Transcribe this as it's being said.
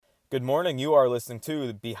Good morning. You are listening to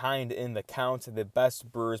the Behind in the Count, the best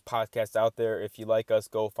Brewers podcast out there. If you like us,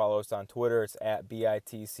 go follow us on Twitter. It's at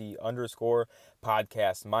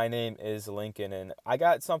BITC_podcast. My name is Lincoln, and I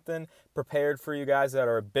got something prepared for you guys that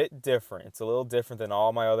are a bit different. It's a little different than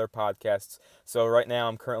all my other podcasts. So right now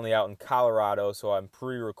I'm currently out in Colorado, so I'm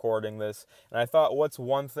pre-recording this. And I thought, what's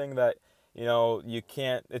one thing that you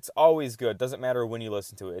can't, it's always good. Doesn't matter when you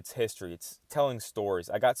listen to it. It's history. It's telling stories.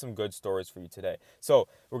 I got some good stories for you today. So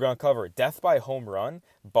we're going to cover death by home run,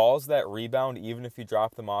 balls that rebound even if you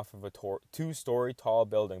drop them off of a two-story tall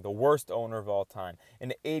building, the worst owner of all time,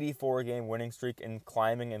 an 84-game winning streak in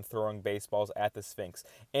climbing and throwing baseballs at the Sphinx.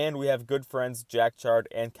 And we have good friends Jack Chard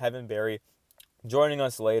and Kevin Barry joining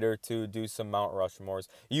us later to do some Mount Rushmores.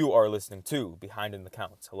 You are listening to Behind in the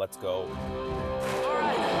Count. Let's go.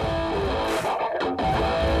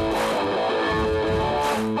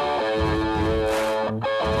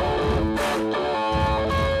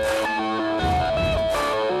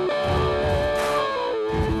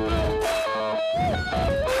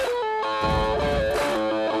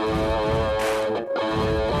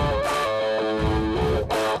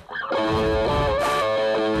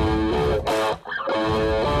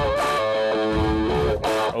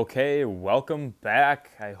 Okay, welcome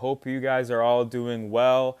back. I hope you guys are all doing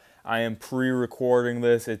well. I am pre-recording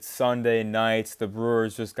this. It's Sunday night. The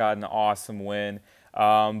Brewers just got an awesome win.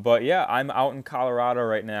 But yeah, I'm out in Colorado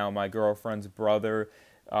right now. My girlfriend's brother,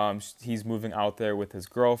 he's moving out there with his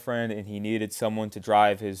girlfriend, and he needed someone to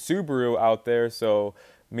drive his Subaru out there. So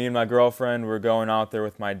me and my girlfriend, we're going out there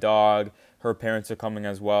with my dog. Her parents are coming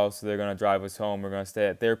as well, so they're going to drive us home. We're going to stay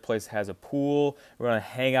at their place, has a pool. We're going to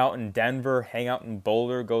hang out in Denver, hang out in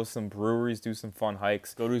Boulder, go to some breweries, do some fun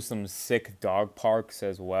hikes, go to some sick dog parks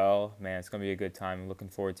as well. Man, it's going to be a good time. I'm looking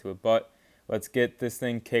forward to it. But let's get this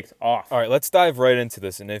thing kicked off. All right, let's dive right into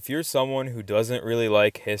this. And if you're someone who doesn't really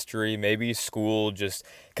like history, maybe school just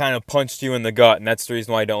kind of punched you in the gut, and that's the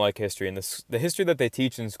reason why I don't like history. And the history that they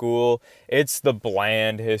teach in school, it's the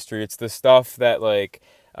bland history. It's the stuff that,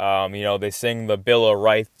 they sing the Bill of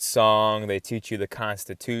Rights song. They teach you the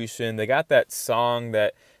Constitution. They got that song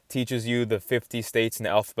that teaches you the 50 states in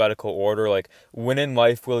alphabetical order. Like, when in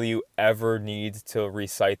life will you ever need to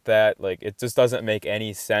recite that? Like, it just doesn't make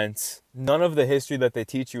any sense. None of the history that they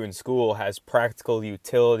teach you in school has practical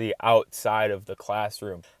utility outside of the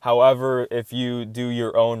classroom. However, if you do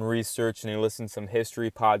your own research and you listen to some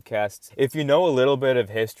history podcasts, if you know a little bit of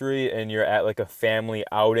history and you're at like a family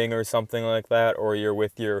outing or something like that, or you're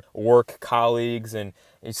with your work colleagues and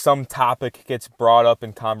some topic gets brought up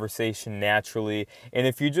in conversation naturally, and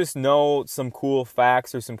if you just know some cool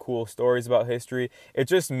facts or some cool stories about history, it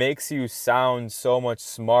just makes you sound so much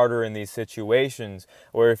smarter in these situations.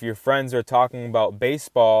 Where if your friends are talking about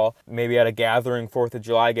baseball, maybe at a gathering, 4th of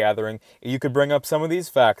July gathering, you could bring up some of these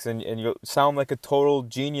facts and you'll sound like a total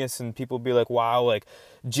genius, and people be like, wow, like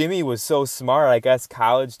Jimmy was so smart, I guess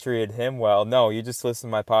college treated him well. No, you just listen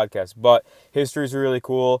to my podcast. But history is really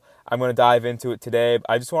cool. I'm going to dive into it today.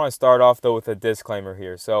 I just want to start off, though, with a disclaimer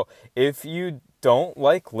here. So if you don't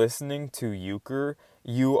like listening to Euchre,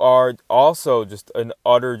 you are also just an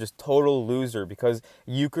utter, just total loser, because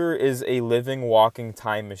Euchre is a living, walking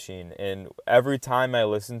time machine. And every time I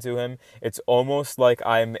listen to him, it's almost like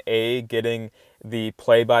I'm getting the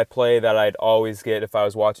play-by-play that I'd always get if I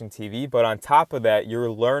was watching TV. But on top of that, you're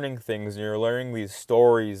learning things, and you're learning these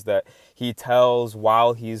stories that he tells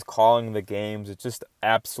while he's calling the games. It's just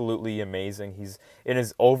absolutely amazing. He's in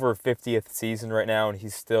his over 50th season right now, and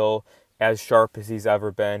he's still as sharp as he's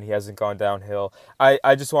ever been. He hasn't gone downhill.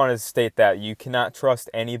 I just want to state that you cannot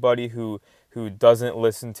trust anybody who doesn't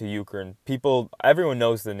listen to Euchre. And everyone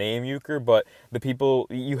knows the name Euchre, but the people,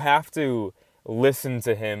 you have to listen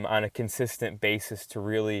to him on a consistent basis to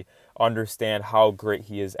really understand how great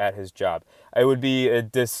he is at his job. It would be a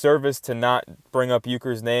disservice to not bring up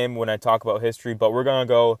Euchre's name when I talk about history, but we're going to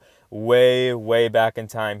go way, way back in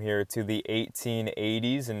time here to the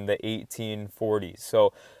 1880s and the 1840s.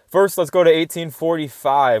 So first, let's go to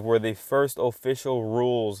 1845, where the first official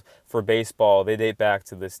rules for baseball, they date back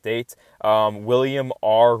to this date. William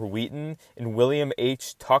R. Wheaton and William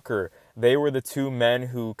H. Tucker, they were the two men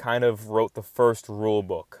who kind of wrote the first rule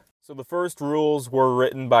book. So the first rules were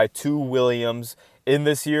written by two Williams. In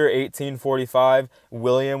this year, 1845,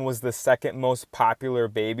 William was the second most popular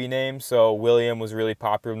baby name, so William was really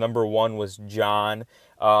popular. Number one was John.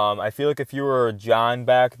 I feel like if you were a John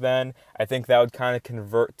back then, I think that would kind of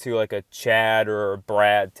convert to like a Chad or a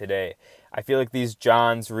Brad today. I feel like these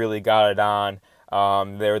Johns really got it on.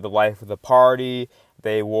 They're the life of the party.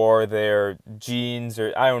 They wore their jeans,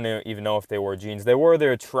 or I don't even know if they wore jeans. They wore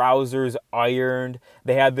their trousers ironed.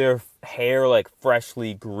 They had their hair like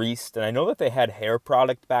freshly greased. And I know that they had hair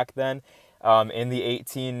product back then in the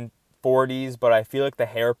 1840s, but I feel like the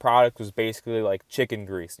hair product was basically like chicken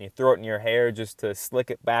grease. And you throw it in your hair just to slick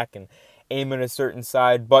it back and aim at a certain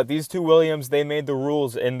side. But these two Williams, they made the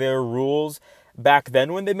rules, and their rules back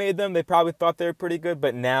then when they made them, they probably thought they were pretty good,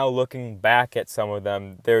 but now looking back at some of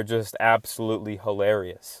them, they're just absolutely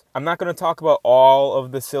hilarious. I'm not going to talk about all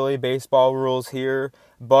of the silly baseball rules here,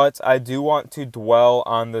 but I do want to dwell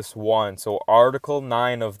on this one. So Article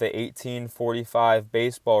 9 of the 1845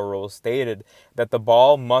 baseball rules stated that the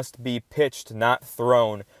ball must be pitched, not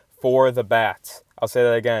thrown, for the bat. I'll say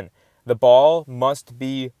that again. The ball must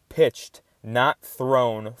be pitched, not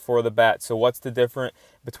thrown, for the bat. So what's the difference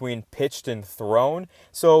between pitched and thrown?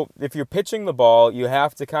 So if you're pitching the ball, you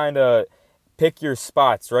have to kind of pick your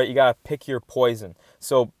spots, right? You got to pick your poison.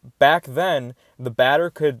 So back then, the batter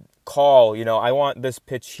could call, I want this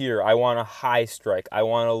pitch here. I want a high strike. I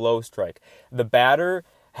want a low strike. The batter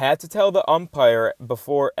had to tell the umpire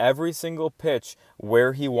before every single pitch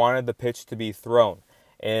where he wanted the pitch to be thrown.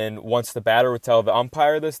 And once the batter would tell the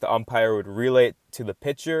umpire this, the umpire would relay it to the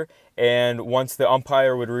pitcher. And once the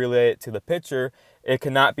umpire would relay it to the pitcher, it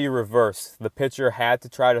cannot be reversed. The pitcher had to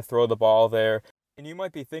try to throw the ball there. And you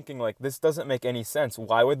might be thinking, like, this doesn't make any sense.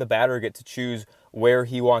 Why would the batter get to choose where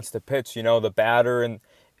he wants to pitch? The batter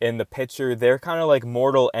and the pitcher, they're kind of like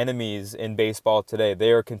mortal enemies in baseball today.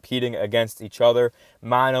 They are competing against each other.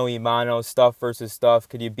 Mano y mano, stuff versus stuff.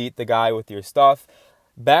 Could you beat the guy with your stuff?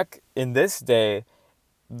 Back in this day,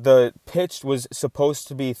 the pitch was supposed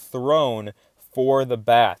to be thrown for the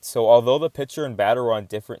bat. So although the pitcher and batter were on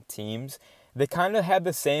different teams, they kind of had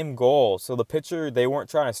the same goal. So the pitcher, they weren't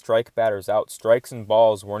trying to strike batters out. Strikes and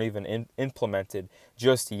balls weren't even implemented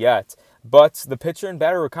just yet. But the pitcher and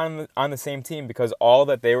batter were kind of on the same team because all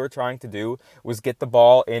that they were trying to do was get the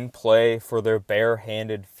ball in play for their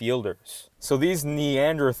bare-handed fielders. So these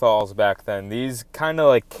Neanderthals back then, these kind of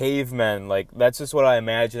like cavemen, like that's just what I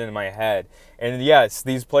imagine in my head. And yes,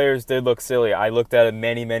 these players did look silly. I looked at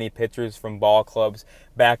many pictures from ball clubs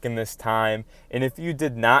back in this time. And if you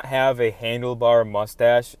did not have a handlebar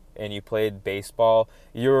mustache and you played baseball,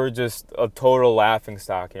 you were just a total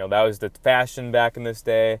laughingstock. That was the fashion back in this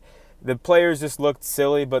day. The players just looked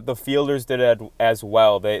silly, but the fielders did it as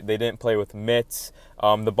well. They didn't play with mitts.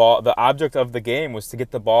 The object of the game was to get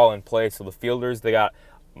the ball in play. So the fielders, they got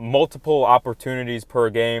multiple opportunities per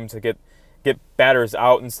game to get batters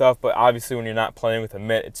out and stuff. But obviously, when you're not playing with a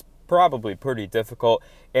mitt, it's probably pretty difficult.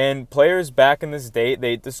 And players back in this day,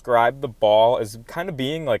 they described the ball as kind of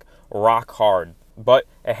being like rock hard, but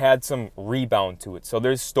it had some rebound to it. So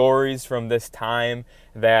there's stories from this time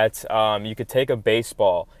that you could take a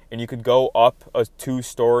baseball and you could go up a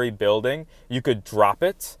 2-story building, you could drop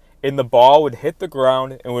it, and the ball would hit the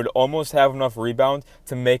ground and would almost have enough rebound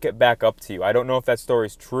to make it back up to you. I don't know if that story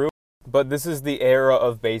is true, but this is the era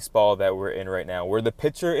of baseball that we're in right now, where the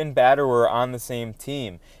pitcher and batter were on the same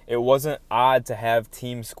team. It wasn't odd to have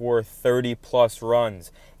teams score 30-plus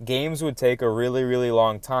runs. Games would take a really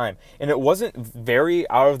long time. And it wasn't very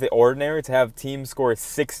out of the ordinary to have teams score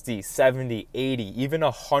 60, 70, 80, even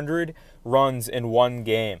 100 runs in one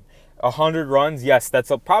game. 100 runs, yes,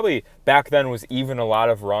 that's probably back then was even a lot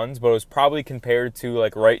of runs, but it was probably compared to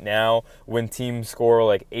like right now when teams score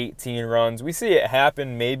like 18 runs. We see it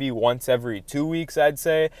happen maybe once every 2 weeks, I'd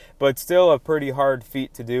say, but still a pretty hard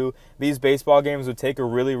feat to do. These baseball games would take a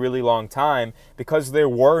really long time because there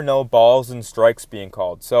were no balls and strikes being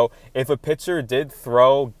called. So if a pitcher did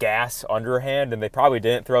throw gas underhand, and they probably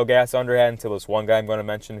didn't throw gas underhand until this one guy I'm going to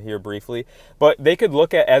mention here briefly, but they could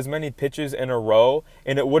look at as many pitches in a row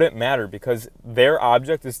and it wouldn't matter because their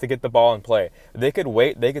object is to get the ball in play. They could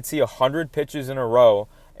wait, they could see 100 pitches in a row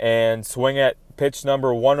and swing at pitch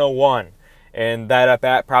number 101. And that at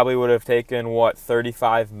bat probably would have taken,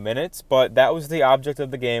 35 minutes? But that was the object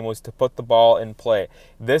of the game, was to put the ball in play.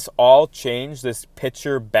 This all changed, this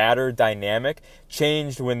pitcher-batter dynamic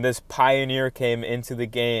changed when this pioneer came into the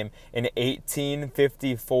game in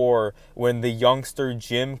 1854 when the youngster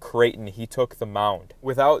Jim Creighton, he took the mound.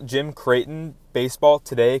 Without Jim Creighton, baseball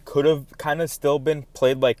today could have kind of still been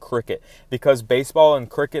played like cricket, because baseball and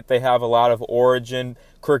cricket, they have a lot of origin.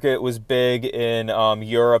 Cricket was big in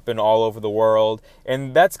Europe and all over the world,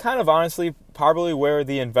 and that's kind of honestly probably where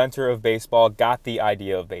the inventor of baseball got the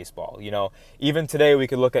idea of baseball. Even today we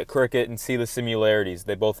could look at cricket and see the similarities.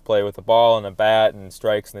 They both play with a ball and a bat and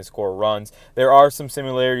strikes and they score runs. There are some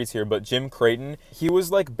similarities here, but Jim Creighton, he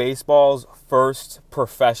was like baseball's first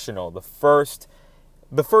professional, the first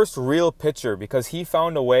the first real pitcher, because he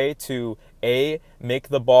found a way to, make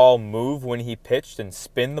the ball move when he pitched and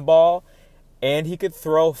spin the ball, and he could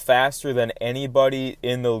throw faster than anybody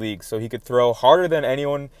in the league. So he could throw harder than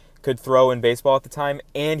anyone could throw in baseball at the time,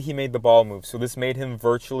 and he made the ball move. So this made him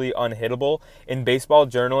virtually unhittable. And baseball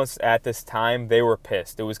journalists at this time, they were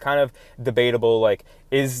pissed. It was kind of debatable, like,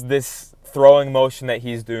 is this throwing motion that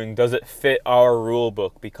he's doing, does it fit our rule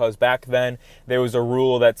book? Because back then there was a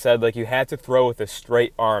rule that said, like, you had to throw with a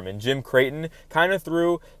straight arm, and Jim Creighton kind of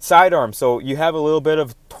threw sidearm, so you have a little bit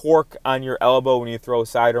of torque on your elbow when you throw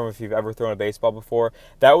sidearm if you've ever thrown a baseball before.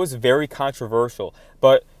 That was very controversial,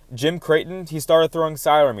 but Jim Creighton, he started throwing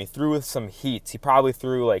sidearm. He threw with some heat. He probably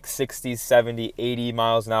threw like 60, 70, 80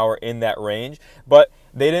 miles an hour in that range. But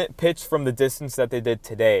they didn't pitch from the distance that they did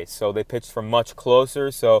today. So they pitched from much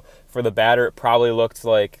closer. So for the batter, it probably looked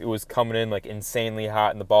like it was coming in like insanely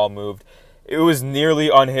hot and the ball moved. It was nearly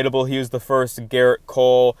unhittable. He was the first Garrett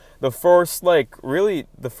Cole, the first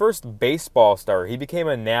baseball star. He became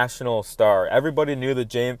a national star. Everybody knew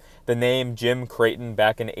the name Jim Creighton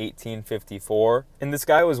back in 1854. And this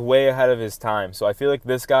guy was way ahead of his time. So I feel like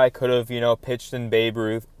this guy could have, pitched in Babe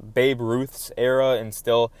Ruth's era and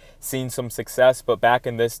still seen some success. But back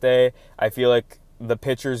in this day, I feel like the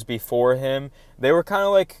pitchers before him, they were kind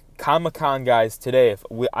of like Comic-Con guys today. If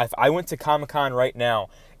I went to Comic-Con right now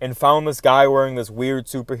and found this guy wearing this weird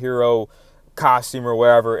superhero costume or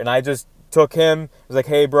wherever, and I just took him, was like,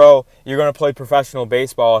 hey bro, you're going to play professional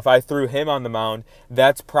baseball. If I threw him on the mound,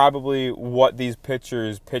 that's probably what these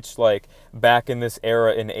pitchers pitched like back in this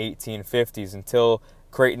era in the 1850s until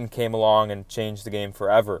Creighton came along and changed the game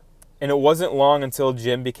forever. And it wasn't long until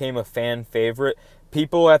Jim became a fan favorite.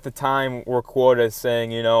 People at the time were quoted as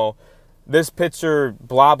saying, this pitcher,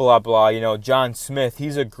 blah, blah, blah, John Smith,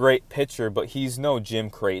 he's a great pitcher, but he's no Jim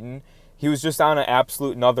Creighton. He was just on an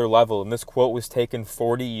absolute another level, and this quote was taken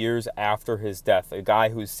 40 years after his death. A guy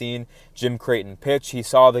who's seen Jim Creighton pitch, he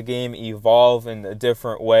saw the game evolve in a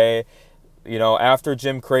different way. After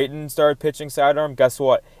Jim Creighton started pitching sidearm, guess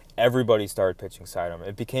what? Everybody started pitching sidearm.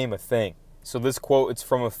 It became a thing. So this quote, it's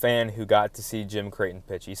from a fan who got to see Jim Creighton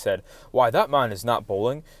pitch. He said, "Why, that man is not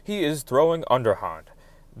bowling. He is throwing underhand.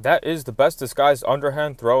 That is the best disguised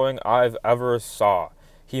underhand throwing I've ever saw.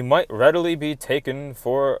 He might readily be taken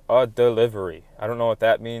for a delivery." I don't know what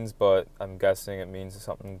that means, but I'm guessing it means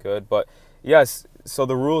something good. But yes, so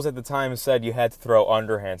the rules at the time said you had to throw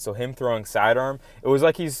underhand. So him throwing sidearm, it was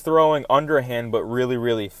like he's throwing underhand but really,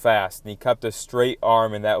 really fast. And he kept a straight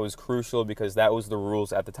arm, and that was crucial because that was the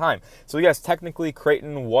rules at the time. So yes, technically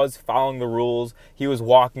Creighton was following the rules. He was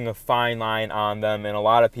walking a fine line on them, and a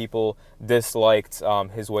lot of people disliked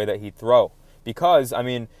his way that he'd throw. Because,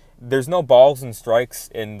 there's no balls and strikes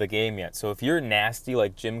in the game yet. So if you're nasty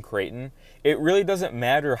like Jim Creighton, it really doesn't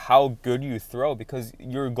matter how good you throw because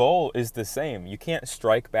your goal is the same. You can't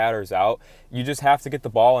strike batters out. You just have to get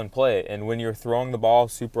the ball in play. And when you're throwing the ball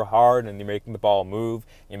super hard and you're making the ball move,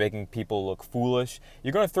 you're making people look foolish,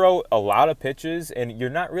 you're going to throw a lot of pitches and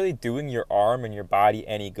you're not really doing your arm and your body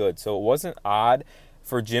any good. So it wasn't odd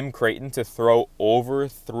for Jim Creighton to throw over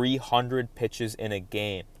 300 pitches in a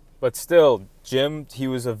game. But still, Jim, he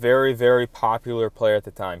was a very, very popular player at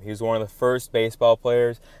the time. He was one of the first baseball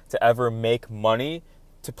players to ever make money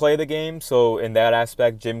to play the game. So in that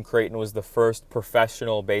aspect, Jim Creighton was the first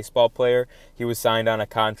professional baseball player. He was signed on a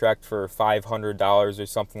contract for $500 or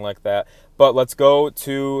something like that. But let's go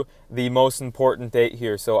to the most important date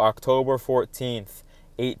here. So October 14th.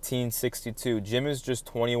 1862. Jim is just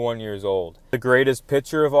 21 years old. The greatest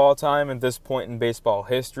pitcher of all time at this point in baseball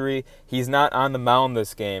history. He's not on the mound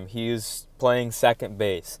this game. He's playing second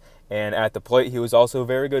base. And at the plate, he was also a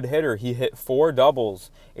very good hitter. He hit 4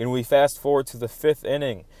 doubles. And we fast forward to the 5th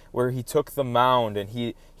inning where he took the mound. And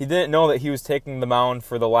he didn't know that he was taking the mound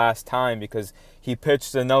for the last time because he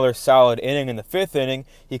pitched another solid inning. In the 5th inning,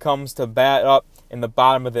 he comes to bat up in the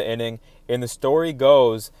bottom of the inning. And the story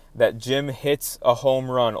goes that Jim hits a home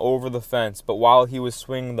run over the fence. But while he was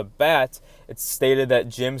swinging the bat, it's stated that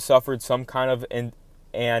Jim suffered some kind of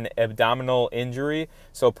an abdominal injury,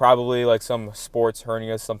 so probably like some sports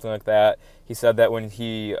hernia, something like that. He said that when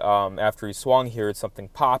he, after he swung, he heard something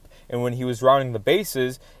pop, and when he was rounding the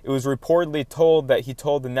bases, it was reportedly told that he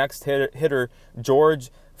told the next hitter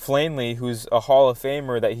George Flanley, who's a Hall of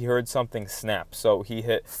Famer, that he heard something snap. So he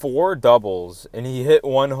hit 4 doubles, and he hit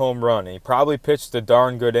 1 home run. And he probably pitched a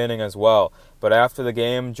darn good inning as well. But after the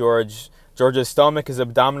game, George's stomach, his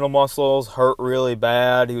abdominal muscles hurt really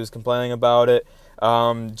bad. He was complaining about it.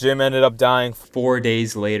 Jim ended up dying 4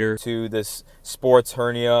 days later to this sports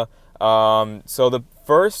hernia. So the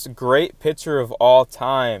first great pitcher of all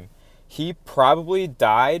time, he probably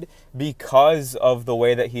died because of the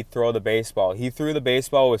way that he threw the baseball. He threw the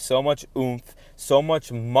baseball with so much oomph, so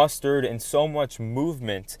much mustard, and so much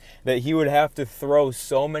movement that he would have to throw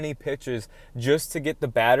so many pitches just to get the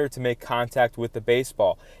batter to make contact with the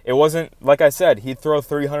baseball. It wasn't, like I said, he'd throw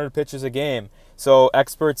 300 pitches a game. So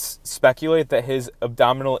experts speculate that his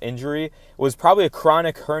abdominal injury was probably a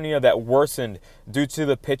chronic hernia that worsened due to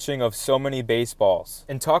the pitching of so many baseballs.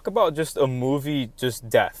 And talk about just a movie, just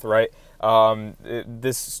death, right?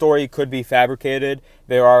 This story could be fabricated.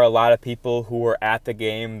 There are a lot of people who were at the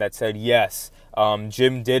game that said, yes,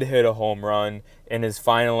 Jim did hit a home run in his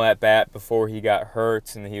final at-bat before he got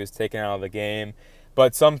hurt and he was taken out of the game.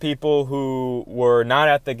 But some people who were not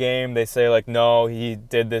at the game, they say, like, no, he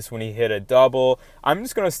did this when he hit a double. I'm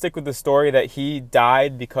just going to stick with the story that he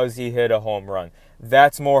died because he hit a home run.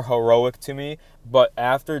 That's more heroic to me. But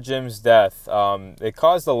after Jim's death, it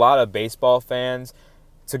caused a lot of baseball fans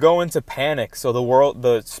to go into panic. So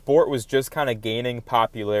the sport was just kind of gaining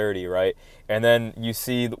popularity, right? And then you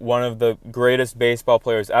see one of the greatest baseball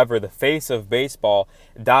players ever, the face of baseball,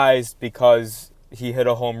 dies because he hit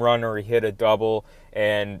a home run or he hit a double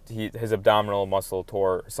and his abdominal muscle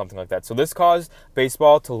tore or something like that. So this caused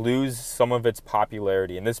baseball to lose some of its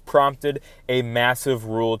popularity, and this prompted a massive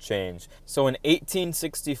rule change. So in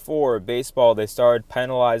 1864, baseball, they started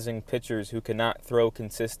penalizing pitchers who could not throw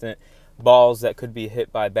consistent balls that could be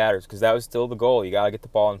hit by batters, because that was still the goal. You got to get the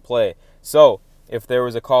ball in play. So if there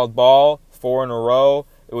was a called ball 4 in a row,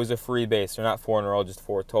 it was a free base. Or not 4 in a row, just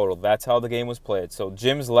 4 total. That's how the game was played. So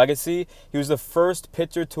Jim's legacy, he was the first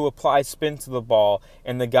pitcher to apply spin to the ball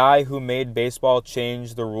and the guy who made baseball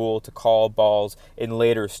change the rule to call balls in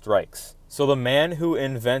later strikes. So the man who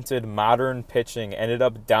invented modern pitching ended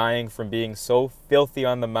up dying from being so filthy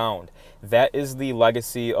on the mound. That is the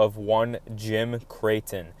legacy of one Jim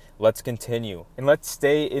Creighton. Let's continue. And let's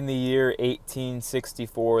stay in the year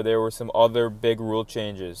 1864. There were some other big rule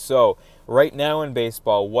changes. So right now in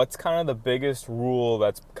baseball, what's kind of the biggest rule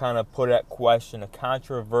that's kind of put at question, a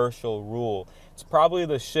controversial rule? It's probably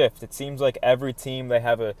the shift. It seems like every team, they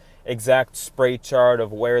have an exact spray chart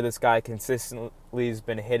of where this guy consistently has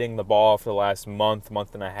been hitting the ball for the last month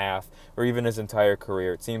and a half, or even his entire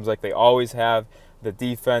career. It seems like they always have the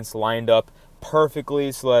defense lined up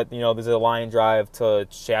perfectly so that, there's a line drive to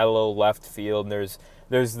shallow left field and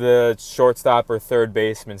there's the shortstop or third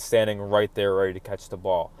baseman standing right there ready to catch the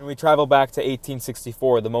ball. When we travel back to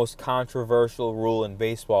 1864, the most controversial rule in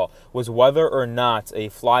baseball was whether or not a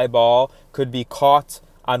fly ball could be caught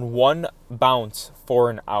on one bounce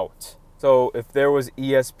for an out. So if there was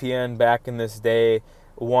ESPN back in this day,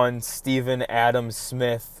 one Stephen A.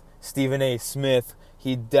 Smith,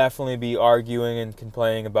 he'd definitely be arguing and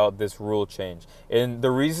complaining about this rule change. And the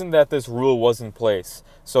reason that this rule was in place,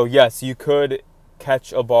 so yes, you could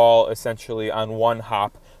catch a ball essentially on one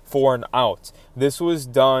hop for an out. This was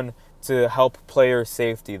done to help player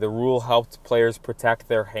safety. The rule helped players protect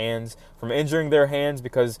their hands from injuring their hands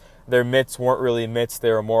because their mitts weren't really mitts,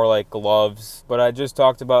 they were more like gloves. But I just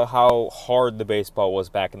talked about how hard the baseball was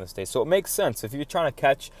back in this day. So it makes sense. If you're trying to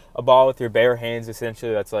catch a ball with your bare hands,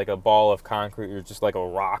 essentially that's like a ball of concrete or just like a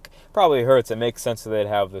rock. Probably hurts. It makes sense that they'd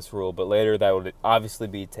have this rule, but later that would obviously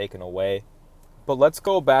be taken away. But let's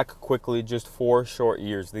go back quickly just 4 short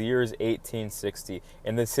years. The year is 1860.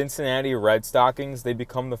 And the Cincinnati Red Stockings, they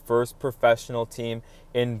become the first professional team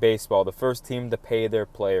in baseball, the first team to pay their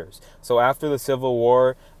players. So after the Civil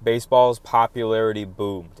War, baseball's popularity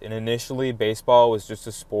boomed. And initially, baseball was just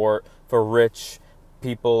a sport for rich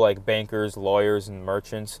people like bankers, lawyers, and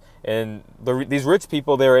merchants. And these rich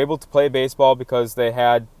people, they were able to play baseball because they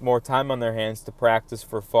had more time on their hands to practice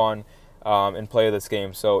for fun and play this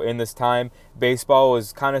game. So in this time, baseball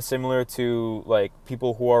was kind of similar to like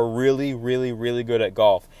people who are really, really, really good at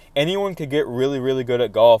golf. Anyone could get really, really good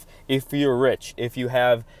at golf if you're rich, if you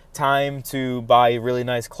have time to buy really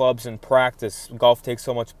nice clubs and practice. Golf takes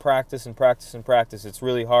so much practice and practice and practice. It's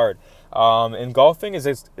really hard. And golfing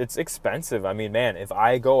it's expensive. I mean, man, if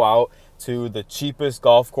I go out to the cheapest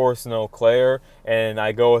golf course in Eau Claire and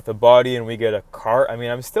I go with a buddy and we get a cart, I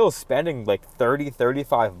mean, I'm still spending like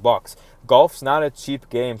 $35. Golf's not a cheap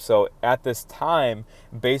game. So at this time,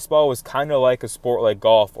 baseball was kind of like a sport like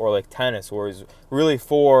golf or like tennis, where it's really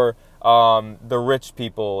for the rich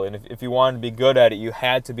people, and if you wanted to be good at it, you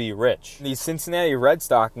had to be rich. These Cincinnati Red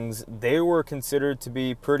Stockings, they were considered to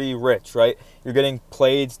be pretty rich, right? You're getting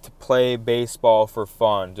paid to play baseball for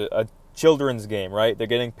fun, a children's game, right? They're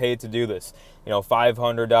getting paid to do this.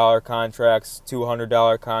 $500 contracts,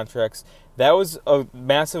 $200 contracts. that was a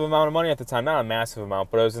massive amount of money at the time. Not a massive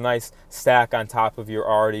amount, but it was a nice stack on top of your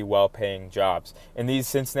already well-paying jobs. And these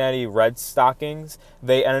Cincinnati Red Stockings,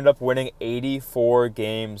 they ended up winning 84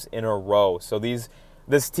 games in a row. So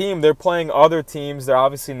this team, they're playing other teams. They're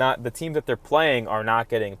obviously not, the teams that they're playing are not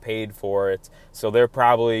getting paid for it. So they're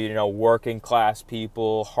probably, working class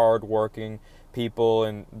people, hardworking people.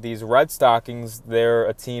 And these Red Stockings, they're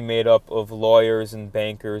a team made up of lawyers and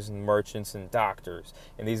bankers and merchants and doctors.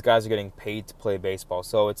 And these guys are getting paid to play baseball.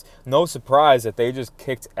 So it's no surprise that they just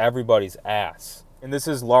kicked everybody's ass. And this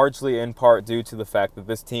is largely in part due to the fact that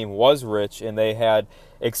this team was rich and they had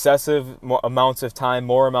excessive amounts of time,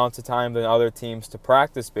 more amounts of time than other teams to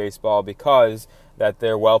practice baseball, because that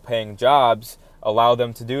their well-paying jobs allow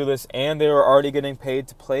them to do this, and they were already getting paid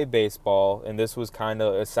to play baseball, and this was kind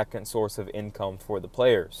of a second source of income for the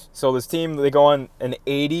players. So this team, they go on an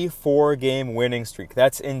 84-game winning streak.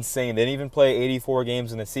 That's insane. They didn't even play 84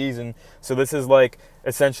 games in a season, so this is like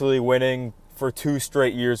essentially winning for 2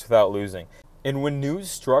 straight years without losing. And when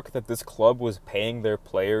news struck that this club was paying their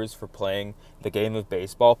players for playing the game of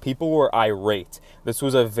baseball, people were irate. This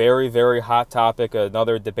was a very, very hot topic,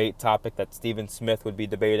 another debate topic that Stephen Smith would be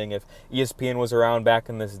debating if ESPN was around back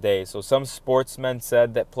in this day. So some sportsmen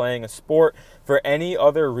said that playing a sport for any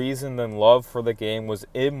other reason than love for the game was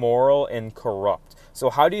immoral and corrupt.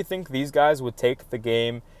 So how do you think these guys would take the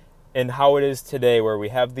game and how it is today, where we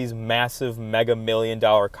have these massive mega $1 million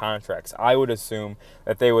contracts? I would assume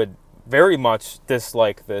that they would very much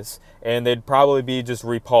dislike this, and they'd probably be just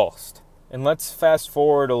repulsed. And let's fast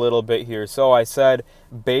forward a little bit here. So I said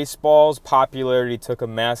baseball's popularity took a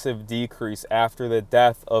massive decrease after the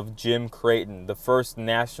death of Jim Creighton, the first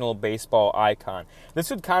national baseball icon. This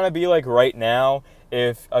would kind of be like right now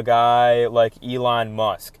if a guy like Elon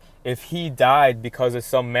Musk, if he died because of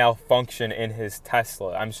some malfunction in his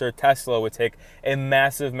Tesla. I'm sure Tesla would take a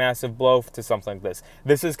massive, massive blow to something like this.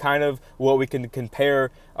 This is kind of what we can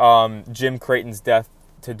compare Jim Creighton's death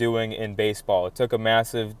to doing in baseball. It took a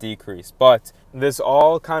massive decrease. But this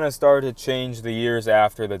all kind of started to change the years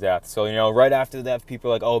after the death. So, right after the death,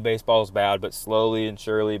 people are like, oh, baseball's bad. But slowly and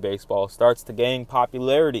surely, baseball starts to gain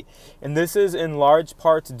popularity. And this is in large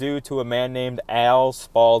part due to a man named Al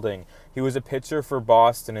Spalding. He was a pitcher for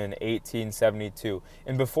Boston in 1872.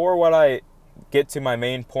 And before I get to my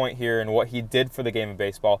main point here and what he did for the game of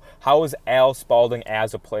baseball, how was Al Spalding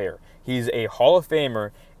as a player? He's a Hall of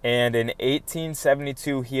Famer, and in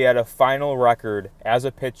 1872 he had a final record as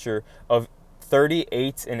a pitcher of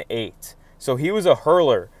 38-8. So he was a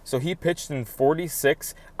hurler. So he pitched in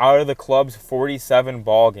 46 out of the club's 47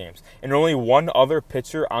 ball games. And only one other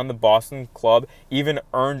pitcher on the Boston club even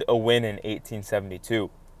earned a win in 1872.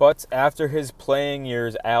 But after his playing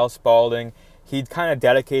years, Al Spalding, he kind of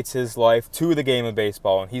dedicates his life to the game of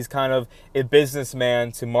baseball, and he's kind of a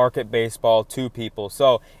businessman to market baseball to people.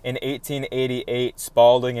 So in 1888,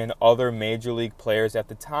 Spalding and other major league players at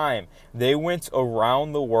the time, they went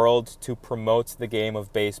around the world to promote the game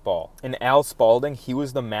of baseball. And Al Spalding, he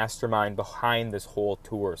was the mastermind behind this whole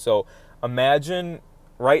tour. So imagine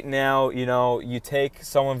right now, you take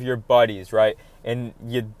some of your buddies, right? And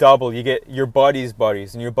you get your buddies'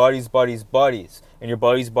 buddies, and your buddies' buddies' buddies, and your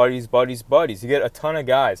buddies' buddies' buddies' buddies. You get a ton of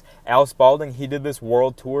guys. Al Spalding, he did this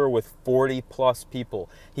world tour with 40-plus people.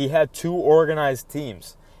 He had 2 organized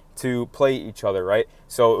teams to play each other, right?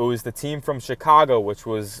 So it was the team from Chicago, which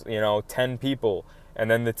was, 10 people. And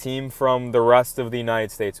then the team from the rest of the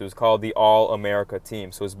United States, it was called the All-America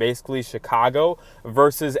team. So it was basically Chicago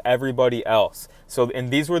versus everybody else. And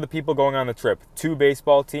these were the people going on the trip. 2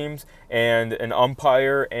 baseball teams and an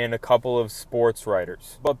umpire and a couple of sports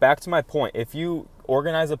writers. But back to my point, if you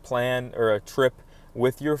organize a plan or a trip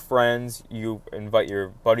with your friends, you invite your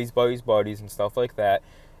buddies' and stuff like that.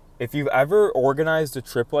 If you've ever organized a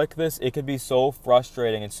trip like this, it could be so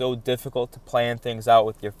frustrating and so difficult to plan things out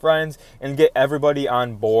with your friends and get everybody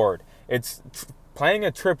on board. Planning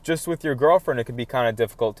a trip just with your girlfriend, it can be kind of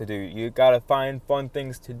difficult to do. You got to find fun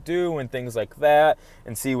things to do and things like that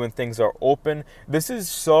and see when things are open. This is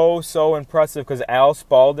so impressive because Al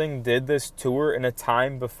Spalding did this tour in a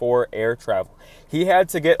time before air travel. He had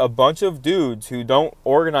to get a bunch of dudes who don't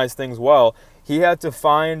organize things well. He had to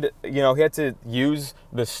find, he had to use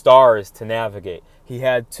the stars to navigate. He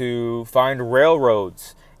had to find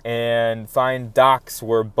railroads and find docks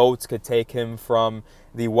where boats could take him from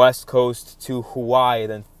the West Coast to Hawaii,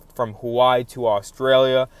 then from Hawaii to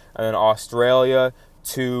Australia, and then Australia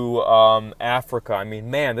to Africa. I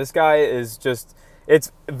mean, man, this guy is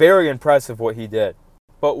it's very impressive what he did.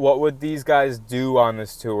 But what would these guys do on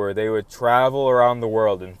this tour? They would travel around the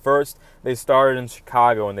world. And first, they started in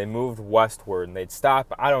Chicago, and they moved westward. And they'd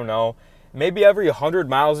stop, maybe every 100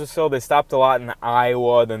 miles or so. They stopped a lot in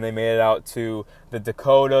Iowa, then they made it out to the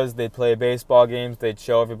Dakotas. They'd play baseball games. They'd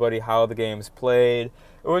show everybody how the game's played.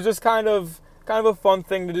 It was just kind of a fun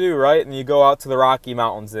thing to do, right? And you go out to the Rocky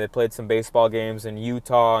Mountains. They played some baseball games in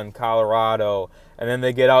Utah and Colorado. And then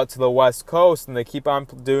they get out to the West Coast, and they keep on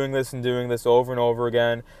doing this over and over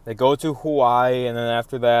again. They go to Hawaii, and then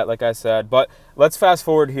after that, like I said. But let's fast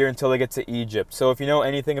forward here until they get to Egypt. So if you know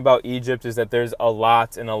anything about Egypt, is that there's a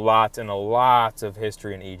lot and a lot and a lot of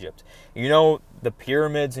history in Egypt. You know the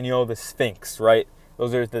pyramids and you know the Sphinx, right?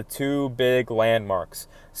 Those are the two big landmarks.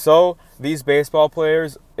 So these baseball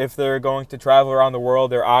players, if they're going to travel around the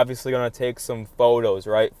world, they're obviously going to take some photos,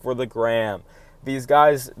 right, for the gram. These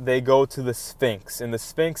guys, they go to the Sphinx. And the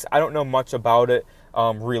Sphinx, I don't know much about it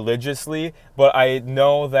religiously, but I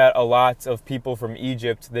know that a lot of people from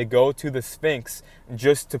Egypt, they go to the Sphinx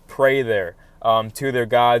just to pray there to their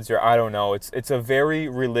gods, or I don't know. It's a very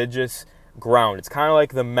religious ground. It's kind of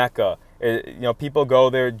like the Mecca. People go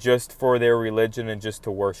there just for their religion and just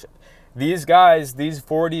to worship. These guys, these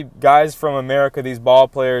 40 guys from America, these ball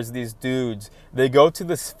players, these dudes, they go to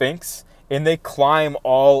the Sphinx and they climb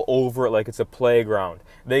all over it like it's a playground.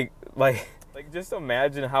 They like just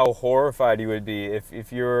imagine how horrified you would be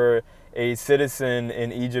if you're a citizen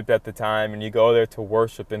in Egypt at the time and you go there to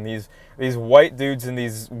worship, and these white dudes in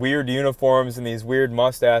these weird uniforms and these weird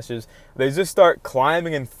mustaches, they just start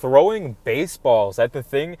climbing and throwing baseballs at the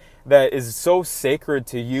thing that is so sacred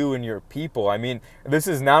to you and your people. I mean, this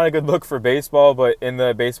is not a good look for baseball, but in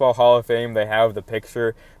the Baseball Hall of Fame, they have the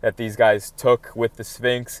picture that these guys took with the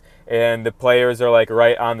Sphinx, and the players are like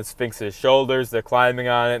right on the Sphinx's shoulders. They're climbing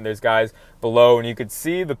on it, and there's guys below, and you could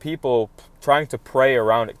see the people trying to pray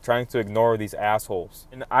around it, trying to ignore these assholes.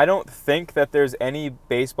 And I don't think that there's any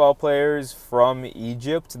baseball players from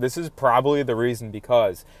Egypt. This is probably the reason,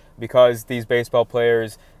 because these baseball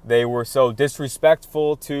players, they were so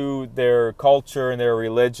disrespectful to their culture and their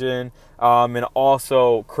religion, and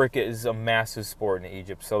also cricket is a massive sport in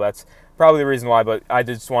Egypt, so that's probably the reason why. But I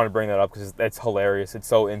just want to bring that up because it's hilarious. It's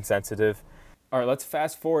so insensitive. All right, let's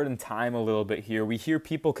fast forward in time a little bit here. We hear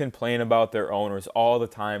people complain about their owners all the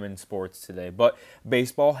time in sports today, but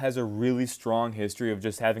baseball has a really strong history of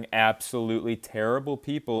just having absolutely terrible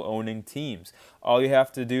people owning teams. All you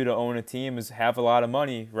have to do to own a team is have a lot of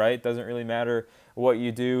money, right? It doesn't really matter what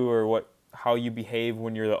you do or how you behave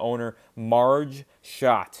when you're the owner. Marge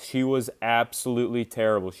Schott, she was absolutely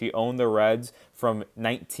terrible. She owned the Reds from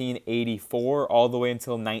 1984 all the way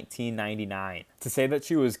until 1999. To say that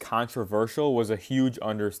she was controversial was a huge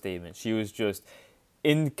understatement. She was just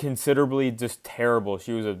inconsiderably just terrible.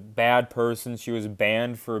 She was a bad person. She was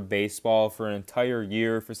banned for baseball for an entire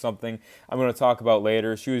year for something I'm going to talk about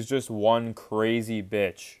later. She was just one crazy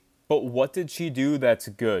bitch. But what did she do that's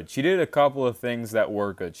good? She did a couple of things that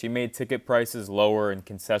were good. She made ticket prices lower and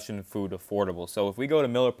concession food affordable. So if we go to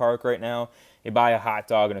Miller Park right now, you buy a hot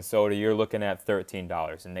dog and a soda, you're looking at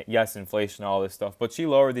 $13. And yes, inflation, all this stuff, but she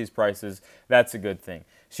lowered these prices. That's a good thing.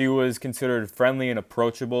 She was considered friendly and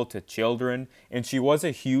approachable to children, and she was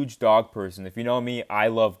a huge dog person. If you know me, I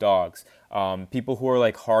love dogs. People who are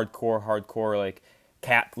like hardcore, like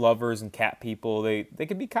cat lovers and cat people, they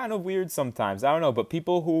can be kind of weird sometimes. I don't know, but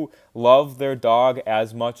people who love their dog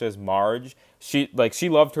as much as Marge, she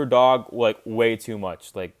loved her dog like way too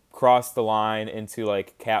much, like crossed the line into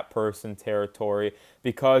like cat person territory,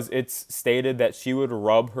 because it's stated that she would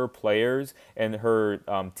rub her players and her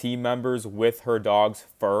team members with her dog's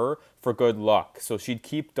fur for good luck. So she'd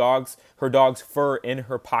keep her dog's fur in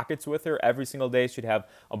her pockets with her every single day. She'd have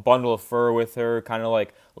a bundle of fur with her, kind of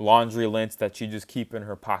like laundry lint that she'd just keep in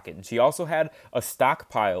her pocket. And she also had a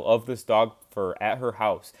stockpile of this dog fur at her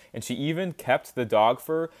house. And she even kept the dog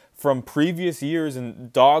fur from previous years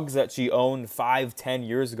and dogs that she owned 5-10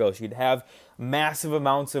 years ago. She'd have massive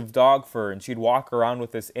amounts of dog fur, and she'd walk around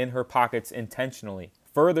with this in her pockets intentionally.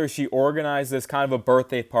 Further, she organized this kind of a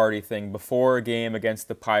birthday party thing before a game against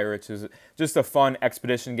the Pirates. It was just a fun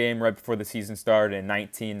expedition game right before the season started in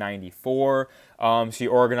 1994. She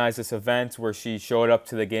organized this event where she showed up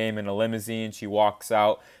to the game in a limousine. She walks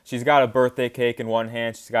out. She's got a birthday cake in one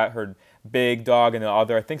hand. She's got her big dog in the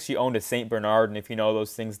other. I think she owned a Saint Bernard, and if you know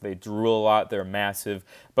those things, they drool a lot. They're massive.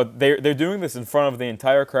 But they're doing this in front of the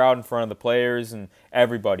entire crowd, in front of the players and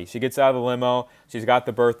everybody. She gets out of the limo. She's got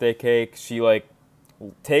the birthday cake. She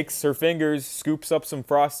takes her fingers, scoops up some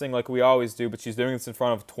frosting like we always do, but she's doing this in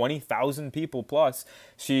front of 20,000 people plus.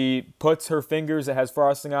 She puts her fingers that has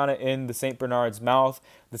frosting on it in the St. Bernard's mouth.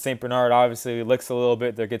 The St. Bernard obviously licks a little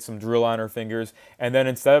bit. There gets some drool on her fingers. And then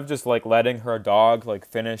instead of just letting her dog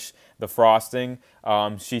finish the frosting,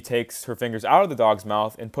 she takes her fingers out of the dog's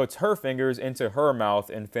mouth and puts her fingers into her mouth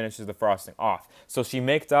and finishes the frosting off. So she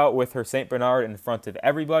maked out with her St. Bernard in front of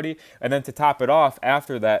everybody, and then to top it off,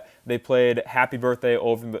 after that, they played Happy Birthday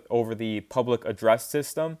over the public address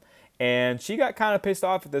system. And she got kind of pissed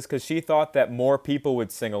off at this because she thought that more people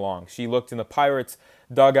would sing along. She looked in the Pirates'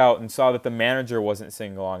 dugout and saw that the manager wasn't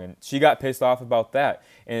singing along, and she got pissed off about that.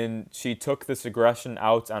 And she took this aggression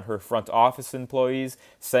out on her front office employees,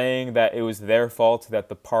 saying that it was their fault that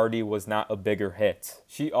the party was not a bigger hit.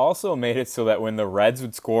 She also made it so that when the Reds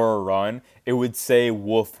would score a run, it would say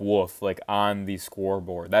woof woof, like on the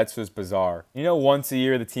scoreboard. That's just bizarre. You know, once a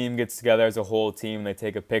year the team gets together as a whole team and they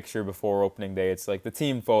take a picture before opening day. It's like the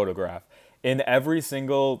team photograph. In every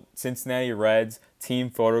single Cincinnati Reds team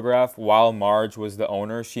photograph, while Marge was the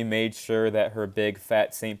owner, she made sure that her big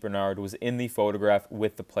fat St. Bernard was in the photograph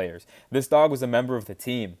with the players. This dog was a member of the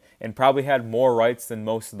team and probably had more rights than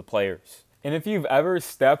most of the players. And if you've ever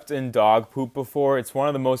stepped in dog poop before, it's one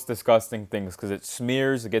of the most disgusting things because it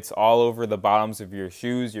smears, it gets all over the bottoms of your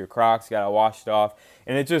shoes, your Crocs, you gotta wash it off,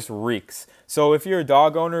 and it just reeks. So if you're a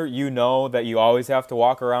dog owner, you know that you always have to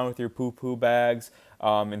walk around with your poo-poo bags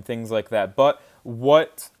and things like that. But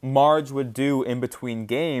what Marge would do in between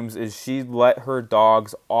games is she'd let her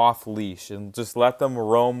dogs off leash and just let them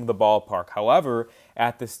roam the ballpark. However,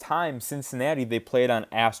 at this time, Cincinnati, they played on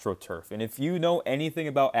AstroTurf. And if you know anything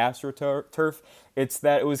about AstroTurf, it's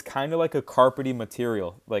that it was kind of like a carpety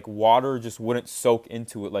material. Like water just wouldn't soak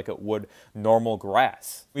into it like it would normal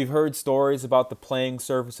grass. We've heard stories about the playing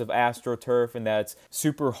surface of AstroTurf and that it's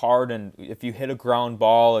super hard, and if you hit a ground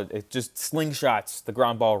ball, it just slingshots the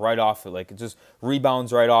ground ball right off it. Like it just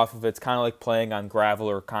rebounds right off of it. It's kind of like playing on gravel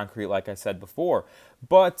or concrete, like I said before.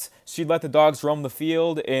 But she'd let the dogs roam the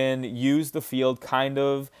field and use the field kind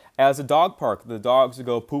of as a dog park. The dogs would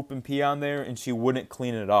go poop and pee on there, and she wouldn't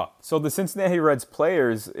clean it up. So the Cincinnati Reds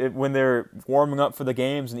players, when they're warming up for the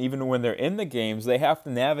games and even when they're in the games, they have to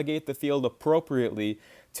navigate the field appropriately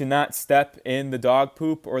to not step in the dog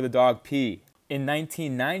poop or the dog pee. In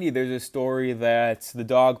 1990, there's a story that the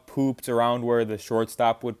dog pooped around where the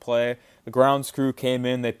shortstop would play. The grounds crew came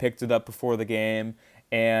in, they picked it up before the game,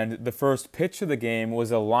 and the first pitch of the game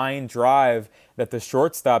was a line drive that the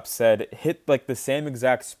shortstop said hit like the same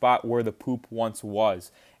exact spot where the poop once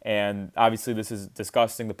was. And obviously this is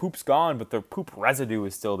disgusting. The poop's gone, but the poop residue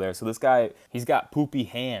is still there. So this guy, he's got poopy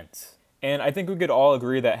hands. And I think we could all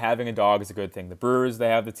agree that having a dog is a good thing. The Brewers, they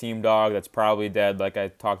have the team dog that's probably dead, like I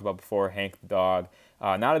talked about before, Hank the dog.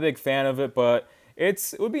 Not a big fan of it, but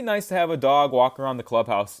it would be nice to have a dog walk around the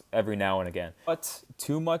clubhouse every now and again. But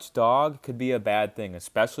too much dog could be a bad thing,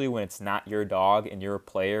 especially when it's not your dog and you're a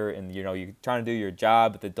player and you're trying to do your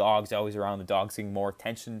job, but the dog's always around. The dog's getting more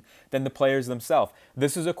attention than the players themselves.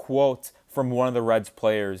 This is a quote from one of the Reds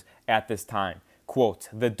players at this time. Quote,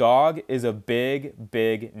 "The dog is a big,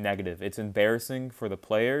 big negative. It's embarrassing for the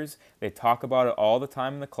players. They talk about it all the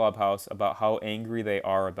time in the clubhouse about how angry they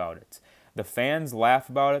are about it. The fans laugh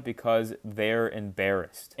about it because they're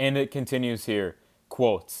embarrassed." And it continues here.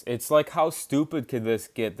 Quotes, "It's like, how stupid could this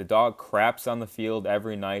get? The dog craps on the field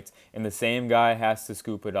every night and the same guy has to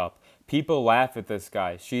scoop it up. People laugh at this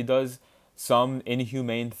guy. She does some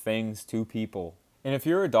inhumane things to people." And if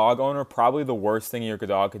you're a dog owner, probably the worst thing your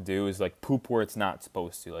dog could do is like poop where it's not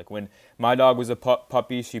supposed to. Like when my dog was a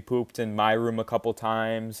puppy, she pooped in my room a couple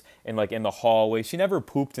times and like in the hallway. She never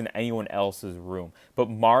pooped in anyone else's room.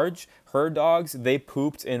 But Marge, her dogs, they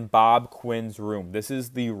pooped in Bob Quinn's room. This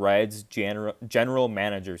is the Reds general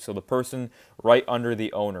manager, so the person right under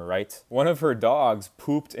the owner, right? One of her dogs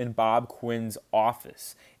pooped in Bob Quinn's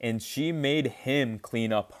office, and she made him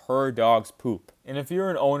clean up her dog's poop. And if you're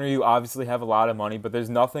an owner, you obviously have a lot of money, but there's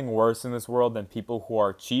nothing worse in this world than people who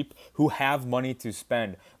are cheap, who have money to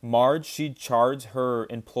spend. Marge, she'd charge her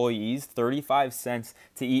employees 35 cents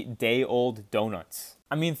to eat day-old donuts.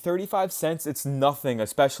 I mean, 35 cents, it's nothing,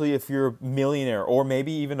 especially if you're a millionaire or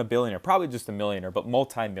maybe even a billionaire. Probably just a millionaire, but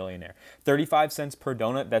multi-millionaire. 35 cents per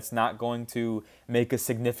donut, that's not going to make a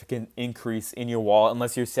significant increase in your wallet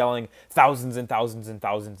unless you're selling thousands and thousands and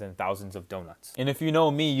thousands and thousands of donuts. And if you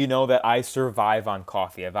know me, you know that I survive on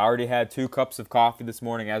coffee. I've already had 2 cups of coffee this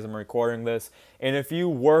morning as I'm recording this. And if you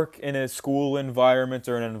work in a school environment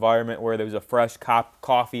or an environment where there's a fresh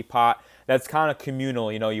coffee pot, that's kind of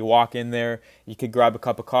communal. You walk in there, you could grab a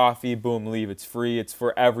cup of coffee, boom, leave. It's free. It's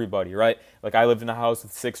for everybody, right? Like I lived in a house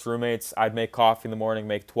with 6 roommates. I'd make coffee in the morning,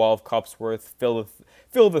 make 12 cups worth,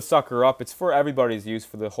 fill the sucker up. It's for everybody's use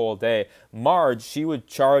for the whole day. Marge, she would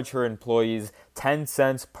charge her employees 10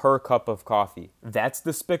 cents per cup of coffee. That's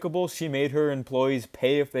despicable. She made her employees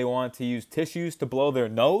pay if they wanted to use tissues to blow their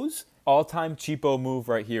nose. All-time cheapo move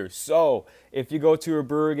right here. So if you go to a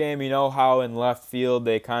Brewer game, you know how in left field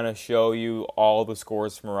they kind of show you all the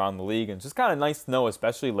scores from around the league. And it's just kind of nice to know,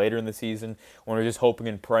 especially later in the season when we're just hoping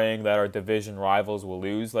and praying that our division rivals will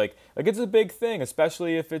lose. Like it's a big thing,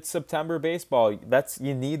 especially if it's September baseball.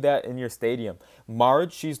 You need that in your stadium.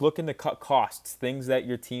 Marge, she's looking to cut costs, things that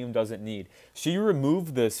your team doesn't need. She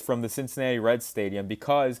removed this from the Cincinnati Reds stadium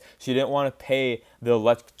because she didn't want to pay the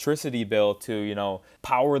electricity bill to,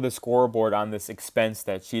 power the scoreboard on this expense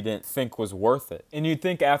that she didn't think was worth it. And you'd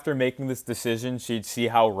think after making this decision, she'd see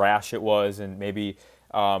how rash it was and maybe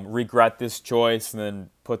regret this choice and then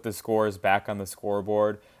put the scores back on the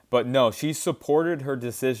scoreboard. But no, she supported her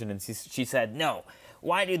decision and she said, no,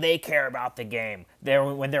 why do they care about the game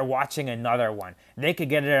when they're watching another one? They could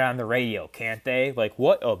get it on the radio, can't they? Like,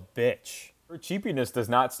 what a bitch. Her cheapiness does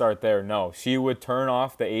not start there, no. She would turn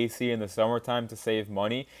off the AC in the summertime to save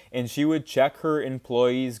money, and she would check her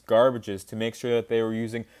employees' garbages to make sure that they were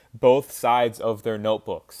using both sides of their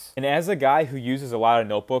notebooks. And as a guy who uses a lot of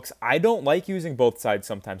notebooks, I don't like using both sides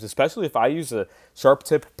sometimes, especially if I use a sharp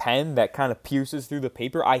tip pen that kind of pierces through the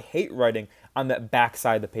paper. I hate writing on that back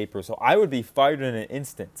side of the paper, so I would be fired in an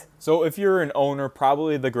instant. So if you're an owner,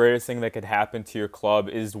 probably the greatest thing that could happen to your club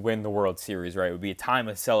is win the World Series, right? It would be a time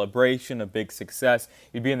of celebration, a big success.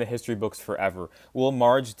 You'd be in the history books forever. Well,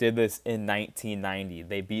 Marge did this in 1990.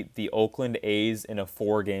 They beat the Oakland A's in a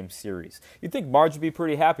 4-game series. You'd think Marge would be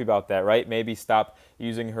pretty happy about that, right? Maybe stop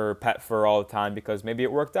using her pet fur all the time because maybe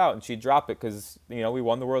it worked out and she'd drop it because, we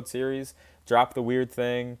won the World Series, drop the weird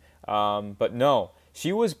thing. But no.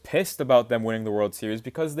 She was pissed about them winning the World Series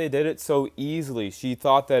because they did it so easily. She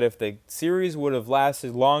thought that if the series would have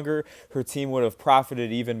lasted longer, her team would have profited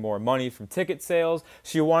even more money from ticket sales.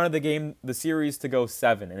 She wanted the series to go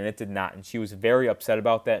 7, and it did not. And she was very upset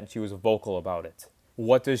about that, and she was vocal about it.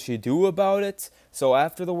 What does she do about it? So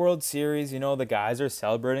after the World Series, the guys are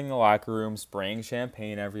celebrating in the locker room, spraying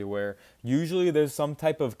champagne everywhere. Usually there's some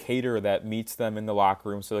type of caterer that meets them in the locker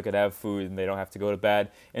room so they could have food and they don't have to go to bed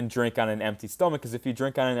and drink on an empty stomach. Because if you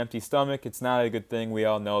drink on an empty stomach, it's not a good thing. We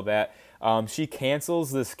all know that. She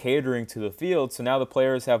cancels this catering to the field, so now the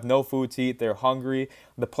players have no food to eat. They're hungry.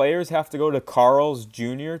 The players have to go to Carl's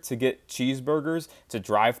Jr. to get cheeseburgers to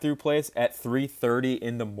drive-through place at 3:30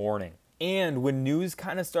 in the morning. And when news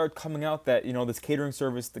kind of started coming out that, this catering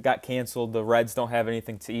service that got canceled, the Reds don't have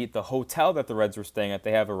anything to eat. The hotel that the Reds were staying at,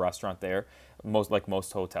 they have a restaurant there. Most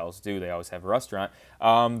hotels do. They always have a restaurant.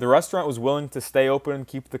 The restaurant was willing to stay open,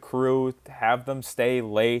 keep the crew, have them stay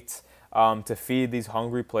late to feed these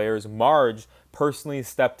hungry players. Marge personally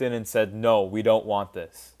stepped in and said, no, we don't want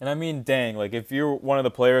this. And I mean, dang, if you're one of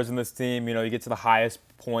the players in this team, you get to the highest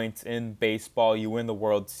point in baseball, you win the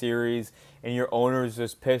World Series, and your owner is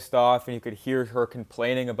just pissed off, and you could hear her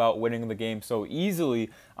complaining about winning the game so easily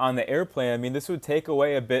on the airplane. I mean, this would take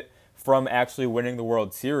away a bit from actually winning the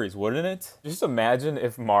World Series, wouldn't it? Just imagine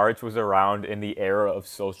if Marge was around in the era of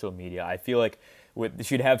social media. I feel like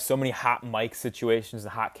she'd have so many hot mic situations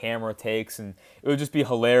and hot camera takes, and it would just be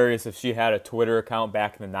hilarious if she had a Twitter account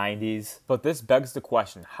back in the 90s. But this begs the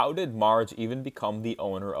question, how did Marge even become the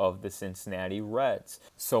owner of the Cincinnati Reds?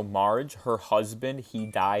 So Marge, her husband, he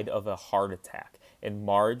died of a heart attack. And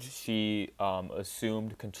Marge, she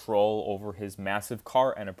assumed control over his massive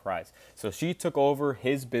car enterprise. So she took over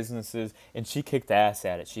his businesses and she kicked ass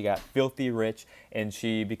at it. She got filthy rich and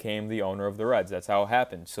she became the owner of the Reds. That's how it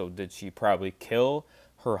happened. So did she probably kill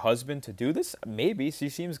her husband to do this? Maybe. She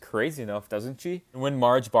seems crazy enough, doesn't she? When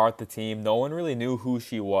Marge bought the team, no one really knew who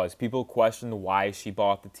she was. People questioned why she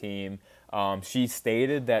bought the team. She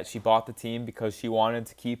stated that she bought the team because she wanted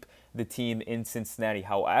to keep the team in Cincinnati.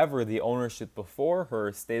 However, the ownership before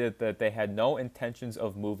her stated that they had no intentions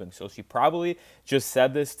of moving. So she probably just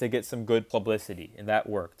said this to get some good publicity, and that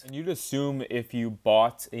worked. And you'd assume if you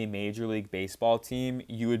bought a Major League Baseball team,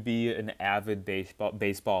 you would be an avid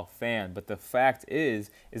baseball fan. But the fact is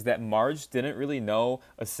that Marge didn't really know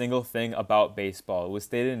a single thing about baseball. It was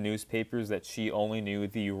stated in newspapers that she only knew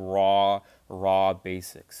the raw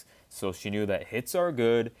basics. So she knew that hits are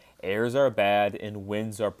good, errors are bad, and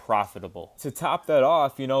wins are profitable. To top that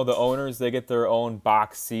off, the owners, they get their own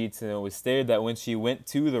box seats, and it was stated that when she went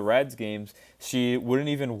to the Reds games, she wouldn't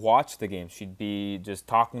even watch the game. She'd be just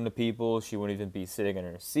talking to people. She wouldn't even be sitting in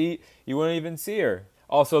her seat. You wouldn't even see her.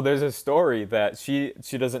 Also, there's a story that she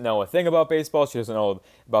doesn't know a thing about baseball. She doesn't know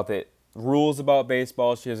about the rules about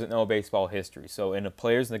baseball. She doesn't know baseball history. So in a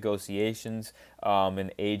players' negotiations,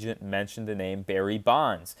 an agent mentioned the name Barry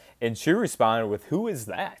Bonds. And she responded with, "Who is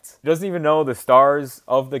that?" She doesn't even know the stars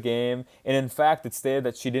of the game. And in fact, it stated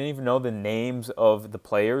that she didn't even know the names of the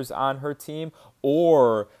players on her team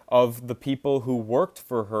or of the people who worked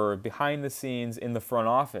for her behind the scenes in the front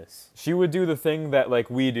office. She would do the thing that like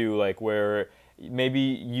we do, like where maybe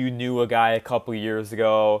you knew a guy a couple years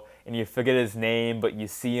ago and you forget his name, but you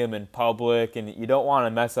see him in public and you don't want to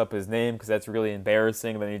mess up his name because that's really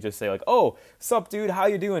embarrassing. Then you just say like, "Oh, sup, dude? How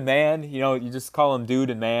you doing, man?" You just call him dude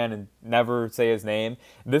and man and never say his name.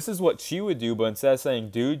 This is what she would do, but instead of saying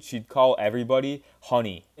dude, she'd call everybody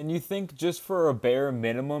honey. And you think just for a bare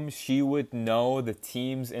minimum, she would know the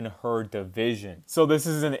teams in her division. So this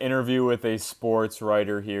is an interview with a sports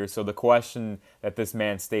writer here. So the question that this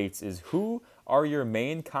man states is, who are your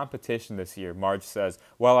main competition this year? Marge says,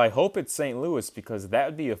 "Well, I hope it's St. Louis because that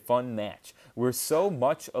would be a fun match. We're so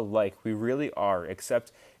much alike. We really are,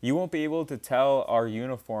 except you won't be able to tell our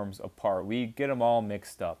uniforms apart. We get them all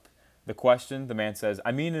mixed up." The question, the man says,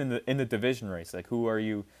 "I mean in the division race. Like, who are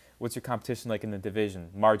you? What's your competition like in the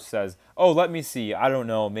division?" Marge says, "Oh, let me see. I don't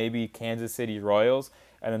know. Maybe Kansas City Royals."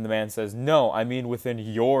 And then the man says, "No, I mean within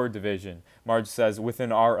your division." Marge says,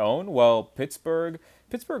 "Within our own? Well,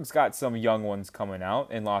 Pittsburgh's got some young ones coming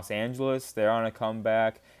out. In Los Angeles, they're on a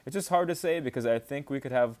comeback. It's just hard to say because I think we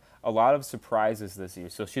could have a lot of surprises this year."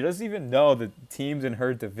 So she doesn't even know the teams in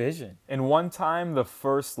her division. And one time, the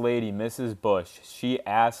First Lady, Mrs. Bush, she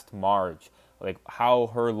asked Marge like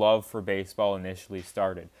how her love for baseball initially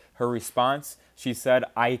started. Her response, she said,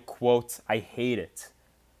 I quote, "I hate it."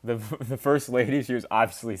 The First Lady, she was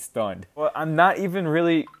obviously stunned. Well, I'm not even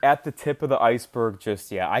really at the tip of the iceberg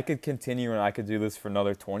just yet. I could continue and I could do this for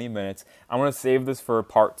another 20 minutes. I'm going to save this for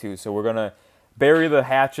part 2. So we're going to bury the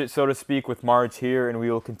hatchet, so to speak, with Marge here, and we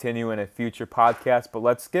will continue in a future podcast. But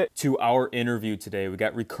let's get to our interview today. We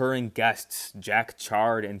got recurring guests, Jack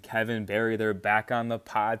Chard and Kevin Barry. They're back on the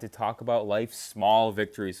pod to talk about life's small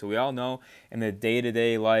victories. So we all know in the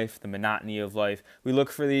day-to-day life, the monotony of life, we look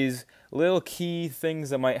for these little key things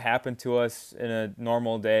that might happen to us in a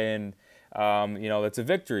normal day, and that's a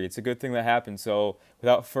victory. It's a good thing that happened. So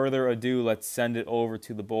without further ado, let's send it over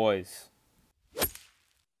to the boys.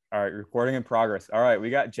 All right, recording in progress. All right, we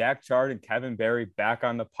got Jack Chard and Kevin Barry back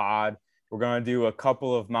on the pod. We're going to do a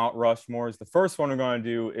couple of Mount Rushmores. The first one we're going to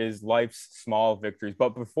do is life's small victories. But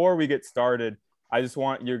before we get started, I just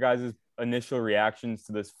want your guys' initial reactions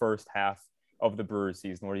to this first half of the Brewers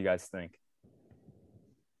season. What do you guys think?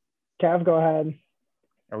 Kev, go ahead.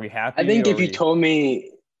 Are we happy? I think if you told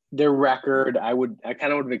me their record, I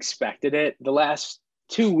kind of would have expected it. The last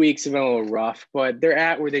 2 weeks have been a little rough, but they're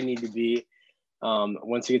at where they need to be.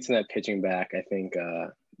 Once he gets in that pitching back, I think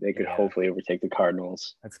they could hopefully overtake the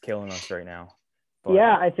Cardinals. That's killing us right now. But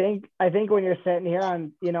yeah, I think when you're sitting here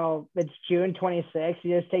on, it's June 26th,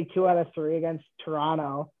 you just take 2 out of 3 against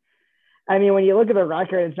Toronto. I mean, when you look at the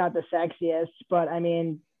record, it's not the sexiest, but I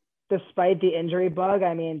mean, despite the injury bug,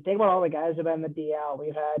 I mean, think about all the guys who've been in the DL.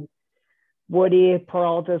 We've had Woody,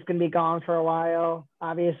 Peralta's going to be gone for a while.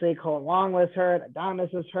 Obviously, Cole Long was hurt.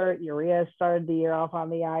 Adames was hurt. Urias started the year off on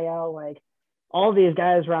the IL. Like, all these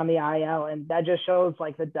guys were on the IL, and that just shows,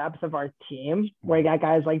 like, the depth of our team, where you got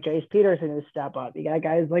guys like Jace Peterson who step up. You got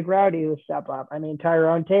guys like Rowdy who step up. I mean,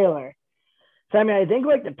 Tyrone Taylor. So, I mean, I think,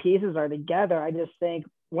 like, the pieces are together. I just think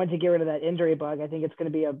once you get rid of that injury bug, I think it's going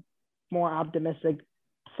to be a more optimistic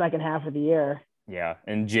second half of the year. Yeah,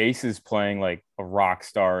 and Jace is playing like a rock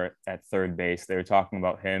star at third base. They were talking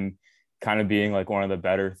about him kind of being like one of the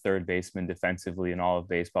better third basemen defensively in all of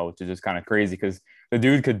baseball, which is just kind of crazy because the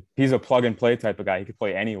dude he's a plug and play type of guy. He could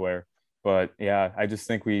play anywhere. But yeah, I just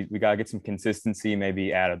think we got to get some consistency,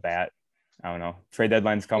 maybe add a bat. I don't know. Trade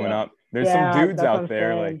deadline's coming up. There's some dudes out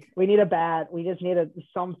there. Like, we need a bat. We just need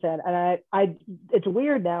something. And I it's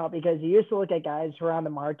weird now because you used to look at guys who are on the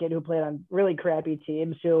market who played on really crappy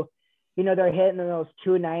teams who, they're hitting those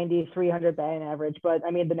 290, 300 batting average. But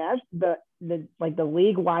I mean, the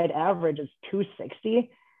league wide average is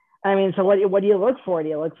 260. I mean, so what do you look for? Do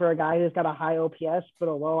you look for a guy who's got a high OPS but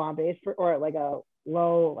a low on base or like a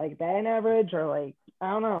low like batting average, or like,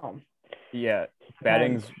 I don't know. Yeah,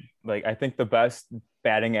 batting's like, I think the best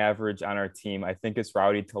batting average on our team, I think it's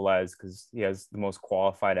Rowdy Tellez because he has the most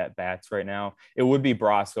qualified at bats right now. It would be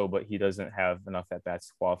Brasso, but he doesn't have enough at bats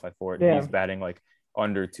to qualify for it. Yeah. He's batting like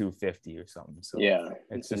under 250 or something. So yeah,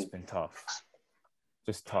 it's just been tough.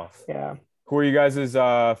 Just tough. Yeah. Who are you guys'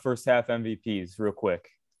 first half MVPs, real quick?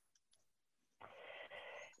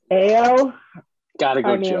 AL. Gotta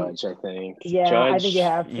go Judge, I think. Yeah, Judge, I think you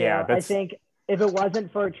have to. I think if it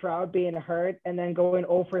wasn't for Trout being hurt and then going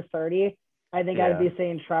 0 for 30, I think Yeah. I'd be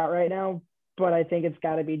saying Trout right now. But I think it's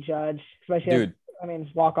got to be Judge, especially. Dude.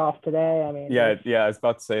 Walk off today. Yeah. I was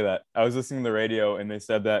about to say that. I was listening to the radio and they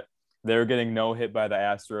said that they were getting no hit by the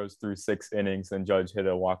Astros through 6 innings, and Judge hit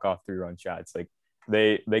a walk-off 3-run shot. It's like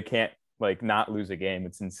they can't like not lose a game.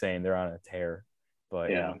 It's insane. They're on a tear.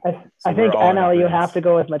 But yeah, I think NL you have to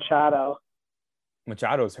go with Machado.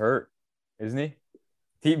 Machado's hurt, isn't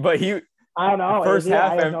he? I don't know.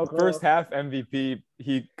 First half MVP.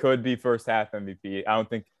 He could be first half MVP.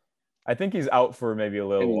 I think he's out for maybe a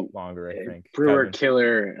little longer. I think Brewer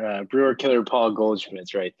killer Paul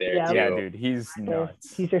Goldschmidt's right there. Yeah, dude, he's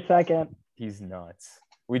nuts. He's your second. He's nuts.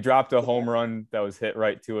 We dropped a home run that was hit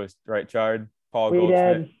right to us, right, Chard? Paul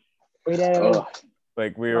Goldschmidt. We did. Oh.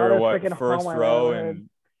 Like we were first row and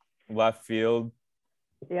left field.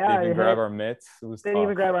 Yeah, didn't even grab our mitts. It was didn't tough.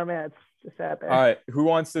 even grab our mitts. Just sat there. All right, who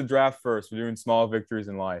wants to draft first? We're doing small victories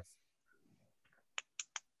in life.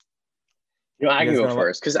 I can go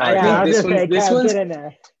first because I think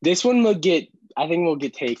this one will get. I think will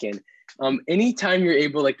get taken. Anytime you're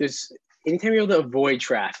able to avoid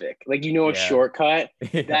traffic, a shortcut,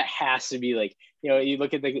 that has to be you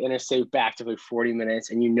look at the interstate back to 40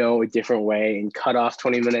 minutes and a different way and cut off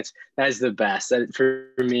 20 minutes. That is the best. That for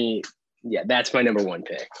me. Yeah, that's my number one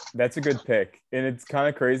pick. That's a good pick. And it's kind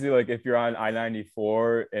of crazy. If you're on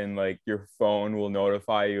I-94 and your phone will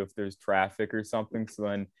notify you if there's traffic or something. So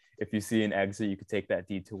then if you see an exit, you could take that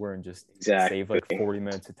detour and just save 40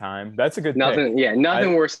 minutes of time. That's a good pick. Yeah,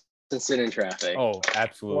 nothing worse than sitting in traffic. Oh,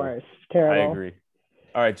 absolutely. Worse. Terrible. I agree.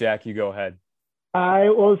 All right, Jack, you go ahead. I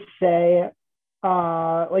will say,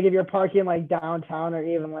 if you're parking downtown or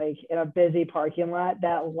even in a busy parking lot,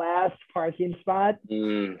 that last parking spot,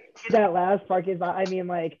 you have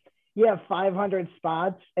 500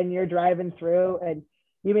 spots and you're driving through and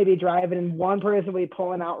you may be driving and one person will be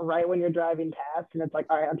pulling out right when you're driving past and it's all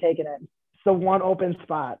right, I'm taking it. So one open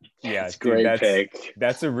spot. Yeah, it's great pick.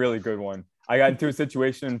 That's a really good one. I got into a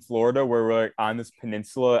situation in Florida where we're on this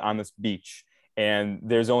peninsula on this beach. And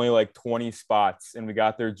there's only 20 spots, and we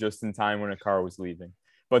got there just in time when a car was leaving.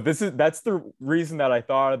 But that's the reason that I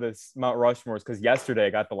thought of this Mount Rushmore is because yesterday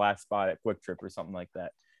I got the last spot at Quick Trip or something like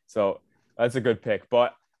that. So that's a good pick.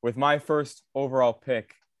 But with my first overall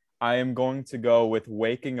pick, I am going to go with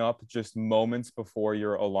waking up just moments before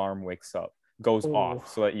your alarm goes off,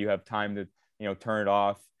 so that you have time to turn it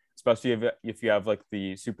off. Especially if you have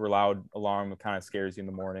the super loud alarm that kind of scares you in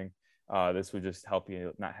the morning. This would just help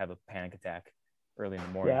you not have a panic attack early in the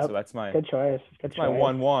morning. Yep. So that's my good choice. My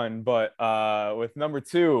 1-1. But with number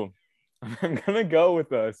 2, I'm gonna go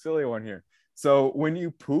with a silly one here. So when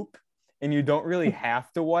you poop and you don't really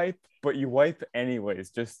have to wipe, but you wipe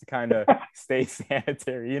anyways, just to kind of stay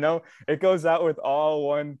sanitary. It goes out with all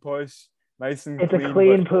one push, nice and clean. It's a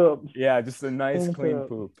clean poop. Yeah, just a nice clean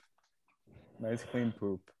poop. Nice clean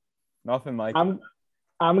poop. Nothing like it.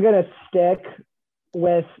 I'm gonna stick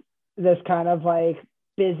with this kind of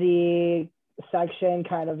busy section,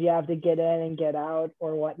 kind of you have to get in and get out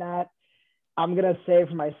or whatnot. I'm gonna say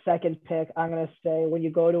for my second pick, I'm gonna say when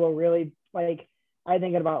you go to a really I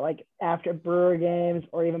think about after Brewer games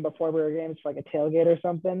or even before Brewer games, a tailgate or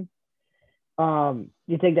something.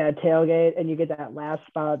 You take that tailgate and you get that last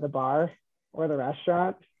spot at the bar or the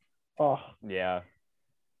restaurant. Oh yeah,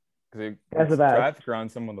 because that's the best. Traffic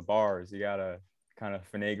around some of the bars. You gotta kind of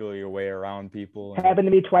finagle your way around people. Happened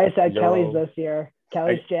to me twice at Kelly's this year.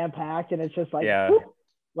 Kelly's jam-packed, and it's just whoop,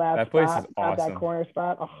 last that place spot, is awesome. That corner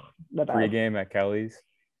spot. Oh, the best. Pre-game at Kelly's.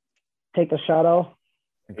 Take the shuttle.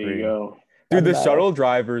 There you go. Dude, the shuttle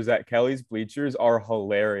drivers at Kelly's bleachers are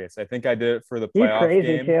hilarious. I think I did it for the playoff game. He's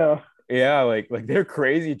crazy too. Yeah, they're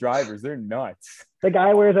crazy drivers. They're nuts. The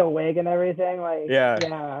guy wears a wig and everything.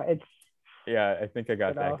 Yeah, it's. Yeah, I think I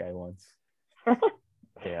got that guy once.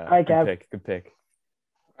 Yeah, all right, good pick.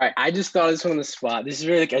 All right, I just thought of this one on the spot. This is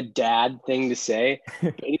really a dad thing to say.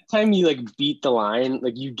 Anytime you beat the line,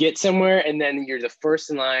 you get somewhere and then you're the first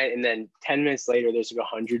in line, and then 10 minutes later there's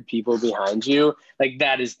 100 people behind you.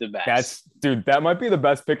 That is the best. That might be the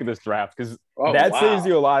best pick of this draft because saves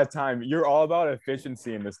you a lot of time. You're all about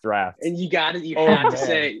efficiency in this draft, and you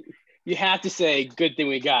have to say, good thing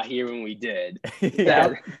we got here when we did.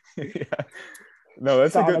 Yeah. No,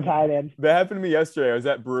 that's a good. That happened to me yesterday. I was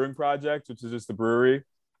at Brewing Project, which is just a brewery.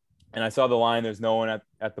 And I saw the line. There's no one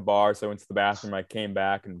at the bar. So I went to the bathroom. I came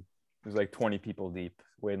back and it was 20 people deep.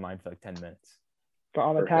 Waited in line for 10 minutes. It's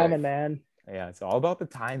all the timing, man. Yeah, it's all about the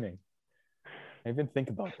timing. I didn't even think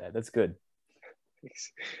about that. That's good.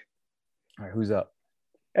 All right, who's up?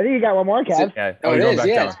 I think you got one more, Kev. Yeah. Oh, it is.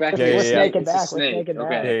 Yeah, it's back. We're snaking back. We're snaking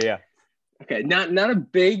back. Yeah. Okay, not a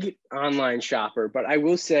big online shopper, but I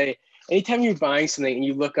will say anytime you're buying something and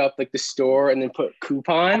you look up like the store and then put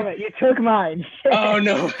coupon. You took mine. Oh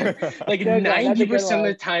no. Like 90% of the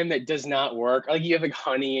one. time that does not work. Like you have like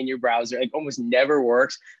honey in your browser, like almost never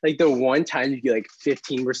works. Like the one time you get like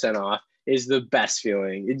 15% off is the best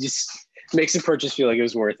feeling. It just makes the purchase feel like it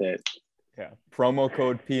was worth it. Yeah. Promo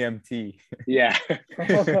code PMT. Yeah.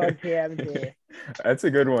 Promo code PMT. That's a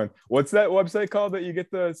good one. What's that website called that you get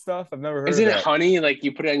the stuff? I've never heard Isn't of it that. honey? Like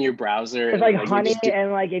you put it on your browser. It's like honey,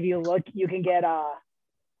 and like if you look, you can get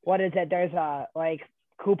what is it? There's like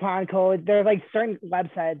coupon code. There's like certain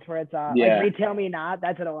websites where it's like Retail Me Not.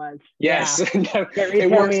 That's what it was. Yes. Yeah. It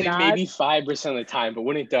works like maybe 5% of the time, but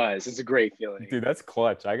when it does, it's a great feeling. Dude, that's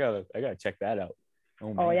clutch. I gotta check that out.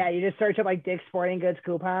 Oh yeah, you just search up like Dick's Sporting Goods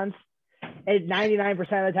coupons. It 99% of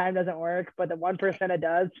the time doesn't work, but the 1% it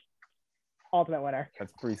does. Ultimate winner.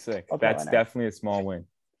 That's pretty sick. That's definitely a small win.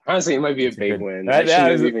 Honestly, it might be a big win. I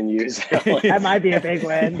shouldn't have even used that one. That might be a big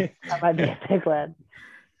win. That might be a big win.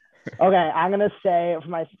 Okay, I'm going to say for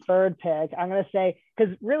my third pick, I'm going to say,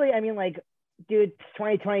 because really, I mean, like, dude,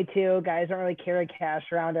 2022, guys don't really carry cash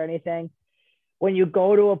around or anything. When you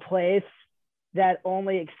go to a place that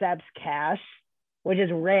only accepts cash, which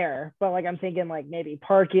is rare, but like I'm thinking like maybe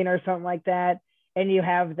parking or something like that, and you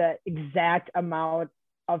have the exact amount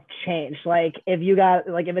of change. Like if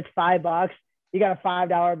it's $5, you got a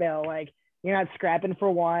 $5 bill. Like you're not scrapping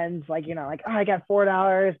for ones. Like, you know, like, oh, I got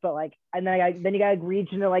 $4, but like, and then you got to reach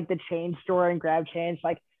into like the change store and grab change.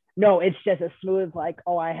 Like, no, it's just a smooth, like,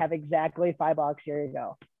 oh, I have exactly $5. Here you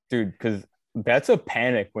go. Dude, because that's a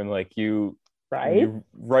panic when like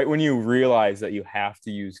right when you realize that you have to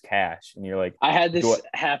use cash and you're like, I had this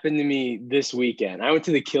happen to me this weekend. I went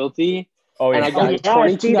to the Kilty. Oh, and I got a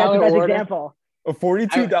 $22 order. Example. A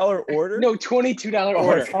 $42 order? No, $22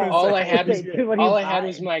 order. All I had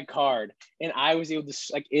was my card, and I was able to,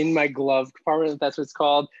 like, in my glove compartment, if that's what it's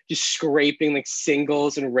called, just scraping like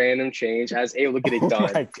singles and random change. I was able to get it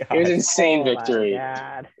done. It was insane victory.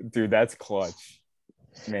 Dude, that's clutch.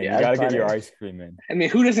 Man, you gotta get your ice cream in. I mean,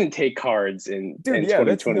 who doesn't take cards in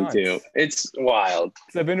 2022? It's wild.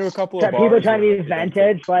 I've been to a couple of people bars trying to be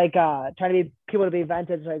vintage, like trying to be people to be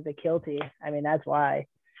vintage, like the Kilty. I mean, that's why.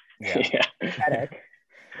 Yeah.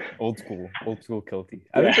 Old school Kilty.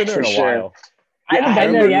 I haven't been there in a while. I haven't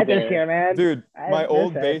been there yet this year, man. Dude, my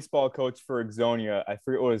old baseball coach for Exonia, I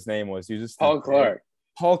forget what his name was. He was just Paul Clark.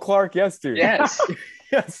 Paul Clark, yes, dude. Yes.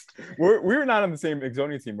 Yes. We were not on the same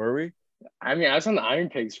Exonia team, were we? I mean, I was on the Iron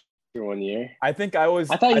Pigs for 1 year. I think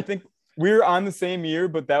we were on the same year,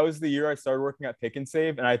 but that was the year I started working at Pick and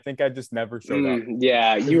Save, and I think I just never showed up.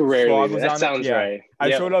 Yeah, you rarely. That sounds right.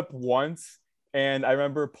 I showed up once, and I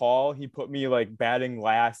remember Paul, he put me like batting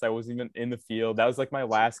last. I wasn't even in the field. That was like my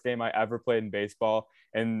last game I ever played in baseball,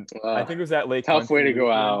 and I think it was at Lake Tough way to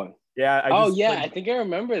go out. Yeah. I think I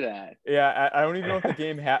remember that. Yeah, I don't even know if the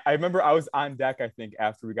game had. I remember I was on deck, I think,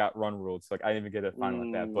 after we got run ruled. So like I didn't even get a final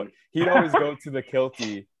at that. But he'd always go to the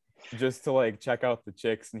Kilty just to like check out the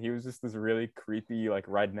chicks, and he was just this really creepy, like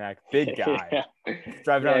redneck, big guy,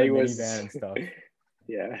 driving around in a minivan and stuff.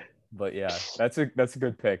 Yeah. But yeah, that's a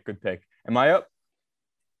good pick. Good pick. Am I up?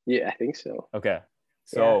 Yeah, I think so. Okay.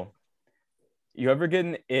 So you ever get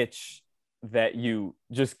an itch that you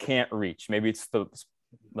just can't reach? Maybe it's the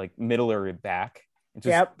like middle or your back. It's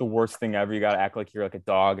just the worst thing ever. You got to act like you're like a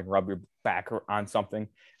dog and rub your back on something.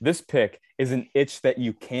 This pick is an itch that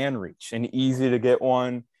you can reach and easy to get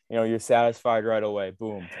one. You know, you're satisfied right away.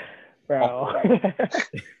 Boom. Bro.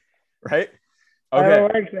 Right? Okay.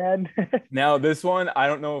 Works, man. Now this one, I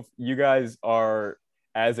don't know if you guys are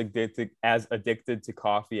as addicted to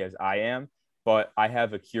coffee as I am, but I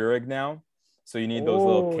have a Keurig now. So you need those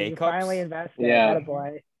little K cups. Finally invested. Yeah.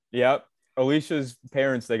 Boy. Yep. Alicia's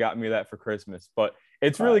parents, they got me that for Christmas, but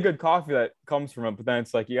it's really good coffee that comes from it. But then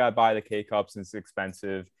it's like, you got to buy the K cups and it's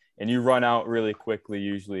expensive and you run out really quickly,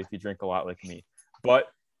 usually if you drink a lot like me. But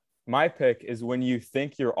my pick is when you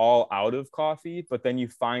think you're all out of coffee, but then you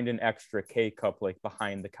find an extra K cup like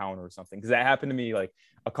behind the counter or something. Because that happened to me like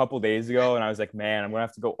a couple days ago. And I was like, man, I'm going to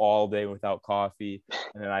have to go all day without coffee.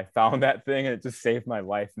 And then I found that thing and it just saved my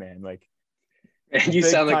life, man. Like, you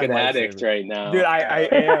sound like an addict right now. Dude, I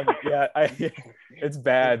am. Yeah, it's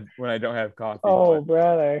bad when I don't have coffee. Oh,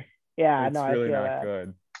 brother. Yeah, it's really not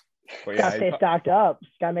good. But gotta stay stocked up.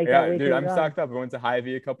 Gotta make that dude, I'm stocked up. I went to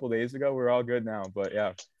Hy-Vee a couple days ago. We're all good now. But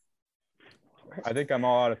yeah, I think I'm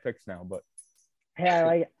all out of picks now. But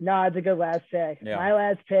yeah, it's a good last pick. Yeah. My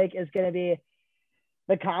last pick is gonna be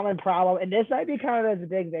the common problem, and this might be counted as a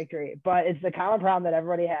big victory, but it's the common problem that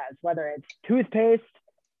everybody has, whether it's toothpaste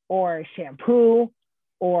or shampoo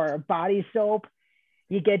or body soap.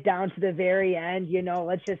 you get down to the very end,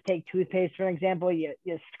 let's just take toothpaste for an example. You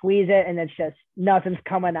squeeze it and it's just nothing's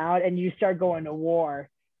coming out, and you start going to war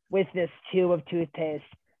with this tube of toothpaste,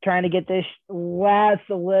 trying to get this last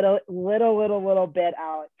little bit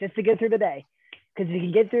out just to get through the day. Because if you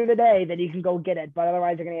can get through the day, then you can go get it. But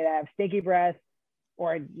otherwise, you're gonna either have stinky breath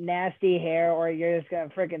or nasty hair, or you're just gonna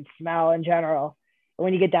freaking smell in general. And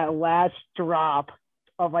when you get that last drop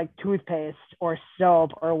of like toothpaste or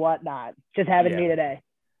soap or whatnot, just having me today.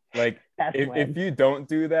 Like if you don't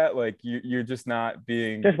do that, like you're just not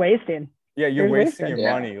being just wasting. Yeah, you're wasting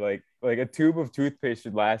your money. Like a tube of toothpaste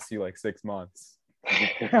should last you like 6 months.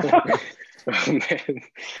 Oh, man.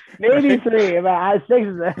 Maybe 3, but 6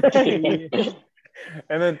 is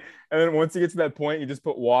And then once you get to that point, you just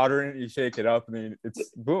put water in it, you shake it up, and then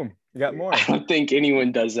it's boom, you got more. I don't think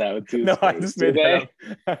anyone does that with toothpaste. No, I just made that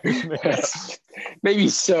up. Maybe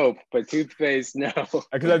soap, but toothpaste, no.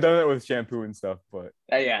 Because I've done it with shampoo and stuff, but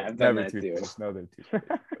I've done that toothpaste. too. No, they're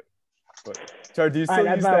toothpaste. But Chard, do you still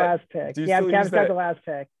use my that? last pick. Kev's got the last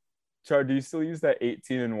pick. Chard, do you still use that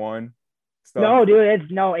 18-1 stuff? No, dude, it's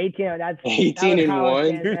 18. That's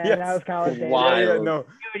 18-1. Dude, yes. That was college days. Wild. No.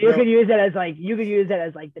 Dude, you could use it as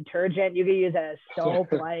like detergent. You could use it as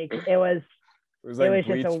soap. Like it was like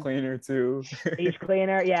bleach cleaner too. Bleach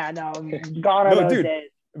cleaner. Yeah, no, gone are those days.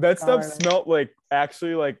 That stuff smelled like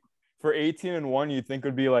actually like for 18-1 you'd think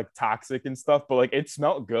would be like toxic and stuff, but like it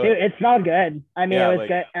smelled good. Dude, it smelled good. I mean, it was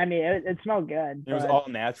good. I mean, it smelled good. It was all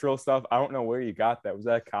natural stuff. I don't know where you got that. Was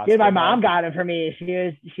that a Costco? Dude, my mom got it for me.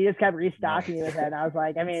 She just kept restocking me with it, and I was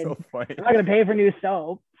like, I mean, so funny. I'm not gonna pay for new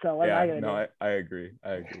soap, so what am I gonna do? I agree.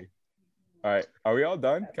 All right, are we all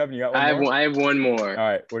done? Kevin, you got one more? I have one more. All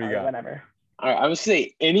right, what do you got? Whatever. All right, I would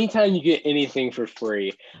say anytime you get anything for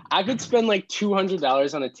free, I could spend like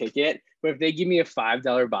 $200 on a ticket, but if they give me a $5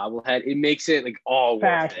 bobblehead, it makes it like all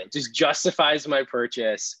worth it. Just justifies my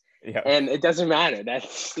purchase. Yeah. And it doesn't matter.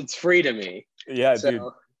 It's free to me. Yeah, so,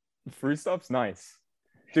 dude. Free stuff's nice.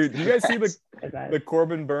 Dude, you guys see the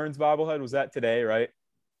Corbin Burns bobblehead? Was that today, right?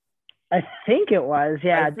 I think it was.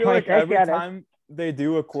 Yeah. I feel like every time they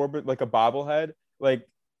do a Corbin, like a bobblehead, like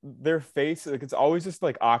their face, like it's always just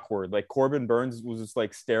like awkward. Like Corbin Burns was just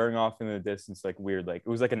like staring off in the distance, like weird. Like it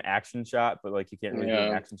was like an action shot, but like you can't really do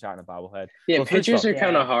an action shot in a bobblehead. Yeah, well, pitchers are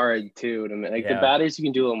kind of hard too. The batters you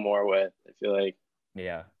can do a little more with. I feel like.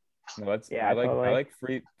 Yeah. No, I like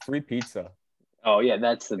free pizza. Oh yeah,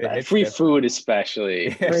 that's the best. Free food especially.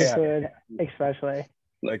 Food especially.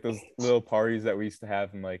 Like those little parties that we used to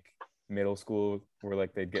have in like middle school, where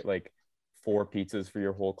like they'd get like 4 pizzas for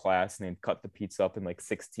your whole class and then cut the pizza up in like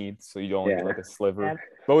 16ths, so you only get like a sliver.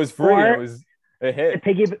 But it was free. It was a hit. To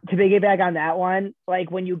piggyback on that one, like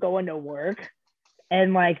when you go into work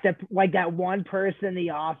and like that one person in the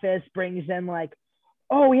office brings in like,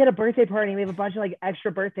 oh, we had a birthday party and we have a bunch of like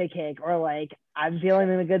extra birthday cake, or like I'm feeling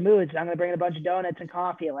in a good mood, so I'm gonna bring in a bunch of donuts and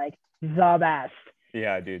coffee. Like the best.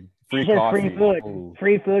 Yeah, dude. Free coffee. Free food. Ooh.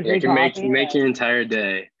 Free food. Free coffee. Make your entire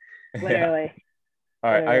day. Literally. All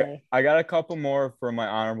right, I got a couple more for my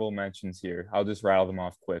honorable mentions here. I'll just rattle them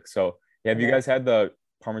off quick. So, have you guys had the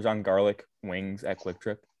Parmesan garlic wings at Quick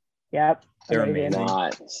Trip? Yep. They're amazing.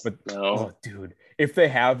 Oh, dude, if they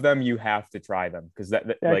have them, you have to try them because that's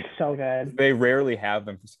like so good. They rarely have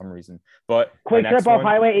them for some reason. But Quick Trip off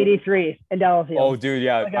Highway 83 in Delafield. Oh, dude,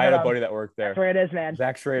 yeah, I had a buddy that worked there. That's where it is, man.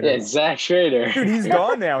 Zach Schrader. Yeah, Zach Schrader. Dude, he's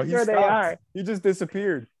gone now. He's they are. He just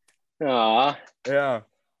disappeared. Aw. Yeah.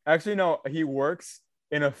 Actually, no. He works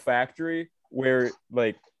in a factory where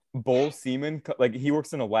like bull semen, like he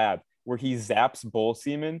works in a lab where he zaps bull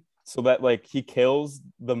semen so that like he kills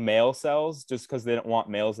the male cells just because they don't want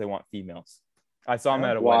males, they want females. I saw him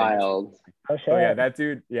at a wedding. Wild. Oh, so yeah, that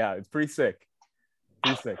dude, yeah, it's pretty sick.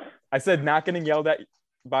 Pretty sick. I said not getting yelled at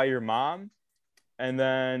by your mom, and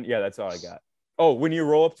then yeah, that's all I got. Oh, when you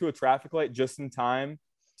roll up to a traffic light just in time,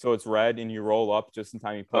 so it's red, and you roll up just in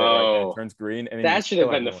time, you play it right, and it turns green. And that should have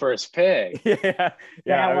been the first pick. Yeah,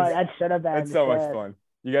 that should have been. That's so much fun.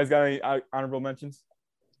 You guys got any honorable mentions?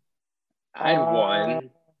 I had one.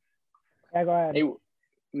 Yeah, go ahead.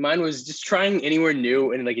 Mine was just trying anywhere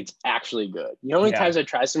new, and like it's actually good. You know how many times I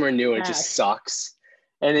try somewhere new and it just sucks,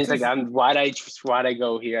 and it's like why'd I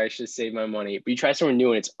go here? I should save my money. But you try somewhere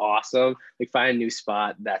new and it's awesome. Like find a new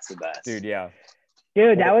spot. That's the best, dude. Yeah.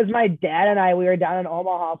 Dude, that was my dad and I. We were down in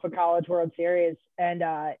Omaha for College World Series, and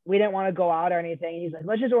we didn't want to go out or anything. He's like,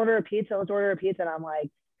 let's just order a pizza. Let's order a pizza. And I'm like,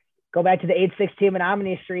 go back to the 816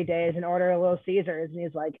 Menominee Street days and order a Little Caesars. And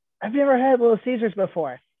he's like, I've never had Little Caesars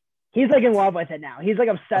before. He's like in love with it now. He's like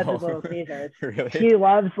obsessed with Little Caesars. Really? He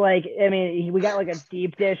loves we got like a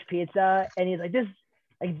deep dish pizza, and he's like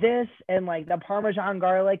this and like the Parmesan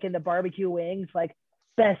garlic and the barbecue wings. Like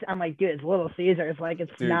best. I'm like, dude, it's Little Caesars. Like,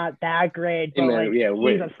 it's Dude. not that great, but Hey, man, like, yeah,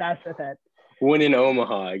 he's obsessed with it. When in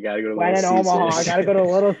Omaha, I gotta go to When in Little Omaha, I Caesars. gotta go to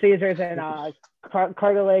Little Caesars in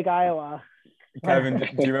Carter Lake, Iowa. Kevin,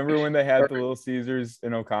 do you remember when they had the Little Caesars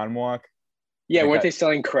in Oconomowoc? Yeah, weren't they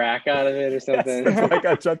selling crack out of it or something? Yes, that's why I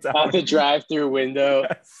got shut down. Out the drive-through window.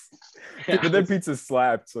 Yes. Dude, but that pizza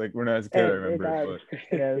slapped like when I was a kid. I remember.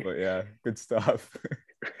 But yeah, good stuff.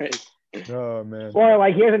 Right. Oh man. Or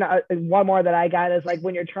like here's one more that I got is like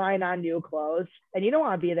when you're trying on new clothes and you don't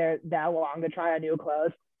want to be there that long to try on new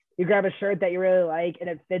clothes. You grab a shirt that you really like and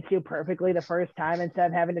it fits you perfectly the first time instead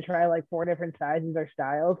of having to try like 4 different sizes or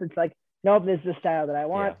styles. It's like, nope, this is the style that I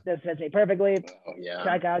want. Yeah. This fits me perfectly. Oh, yeah.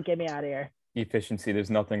 Check out, get me out of here. Efficiency.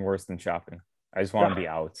 There's nothing worse than shopping. I just want to be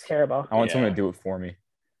out. Terrible. I want someone to do it for me.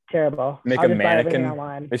 Terrible. Make I'll a just buy everything mannequin.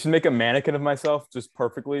 online. They should make a mannequin of myself just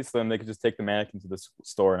perfectly, so then they could just take the mannequin to the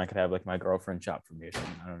store and I could have like my girlfriend shop for me or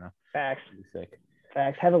something. I don't know. Facts. It'd be sick.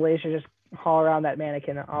 Facts. Have Alicia just haul around that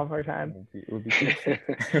mannequin all of her time. It would be pretty sick.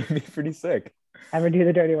 It would be pretty sick. Have her do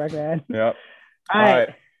the dirty work, man. Yep. All right.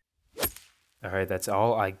 All right, that's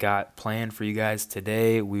all I got planned for you guys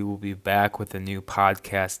today. We will be back with a new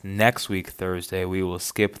podcast next week, Thursday. We will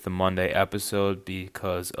skip the Monday episode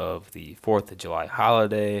because of the 4th of July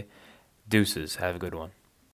holiday. Deuces. Have a good one.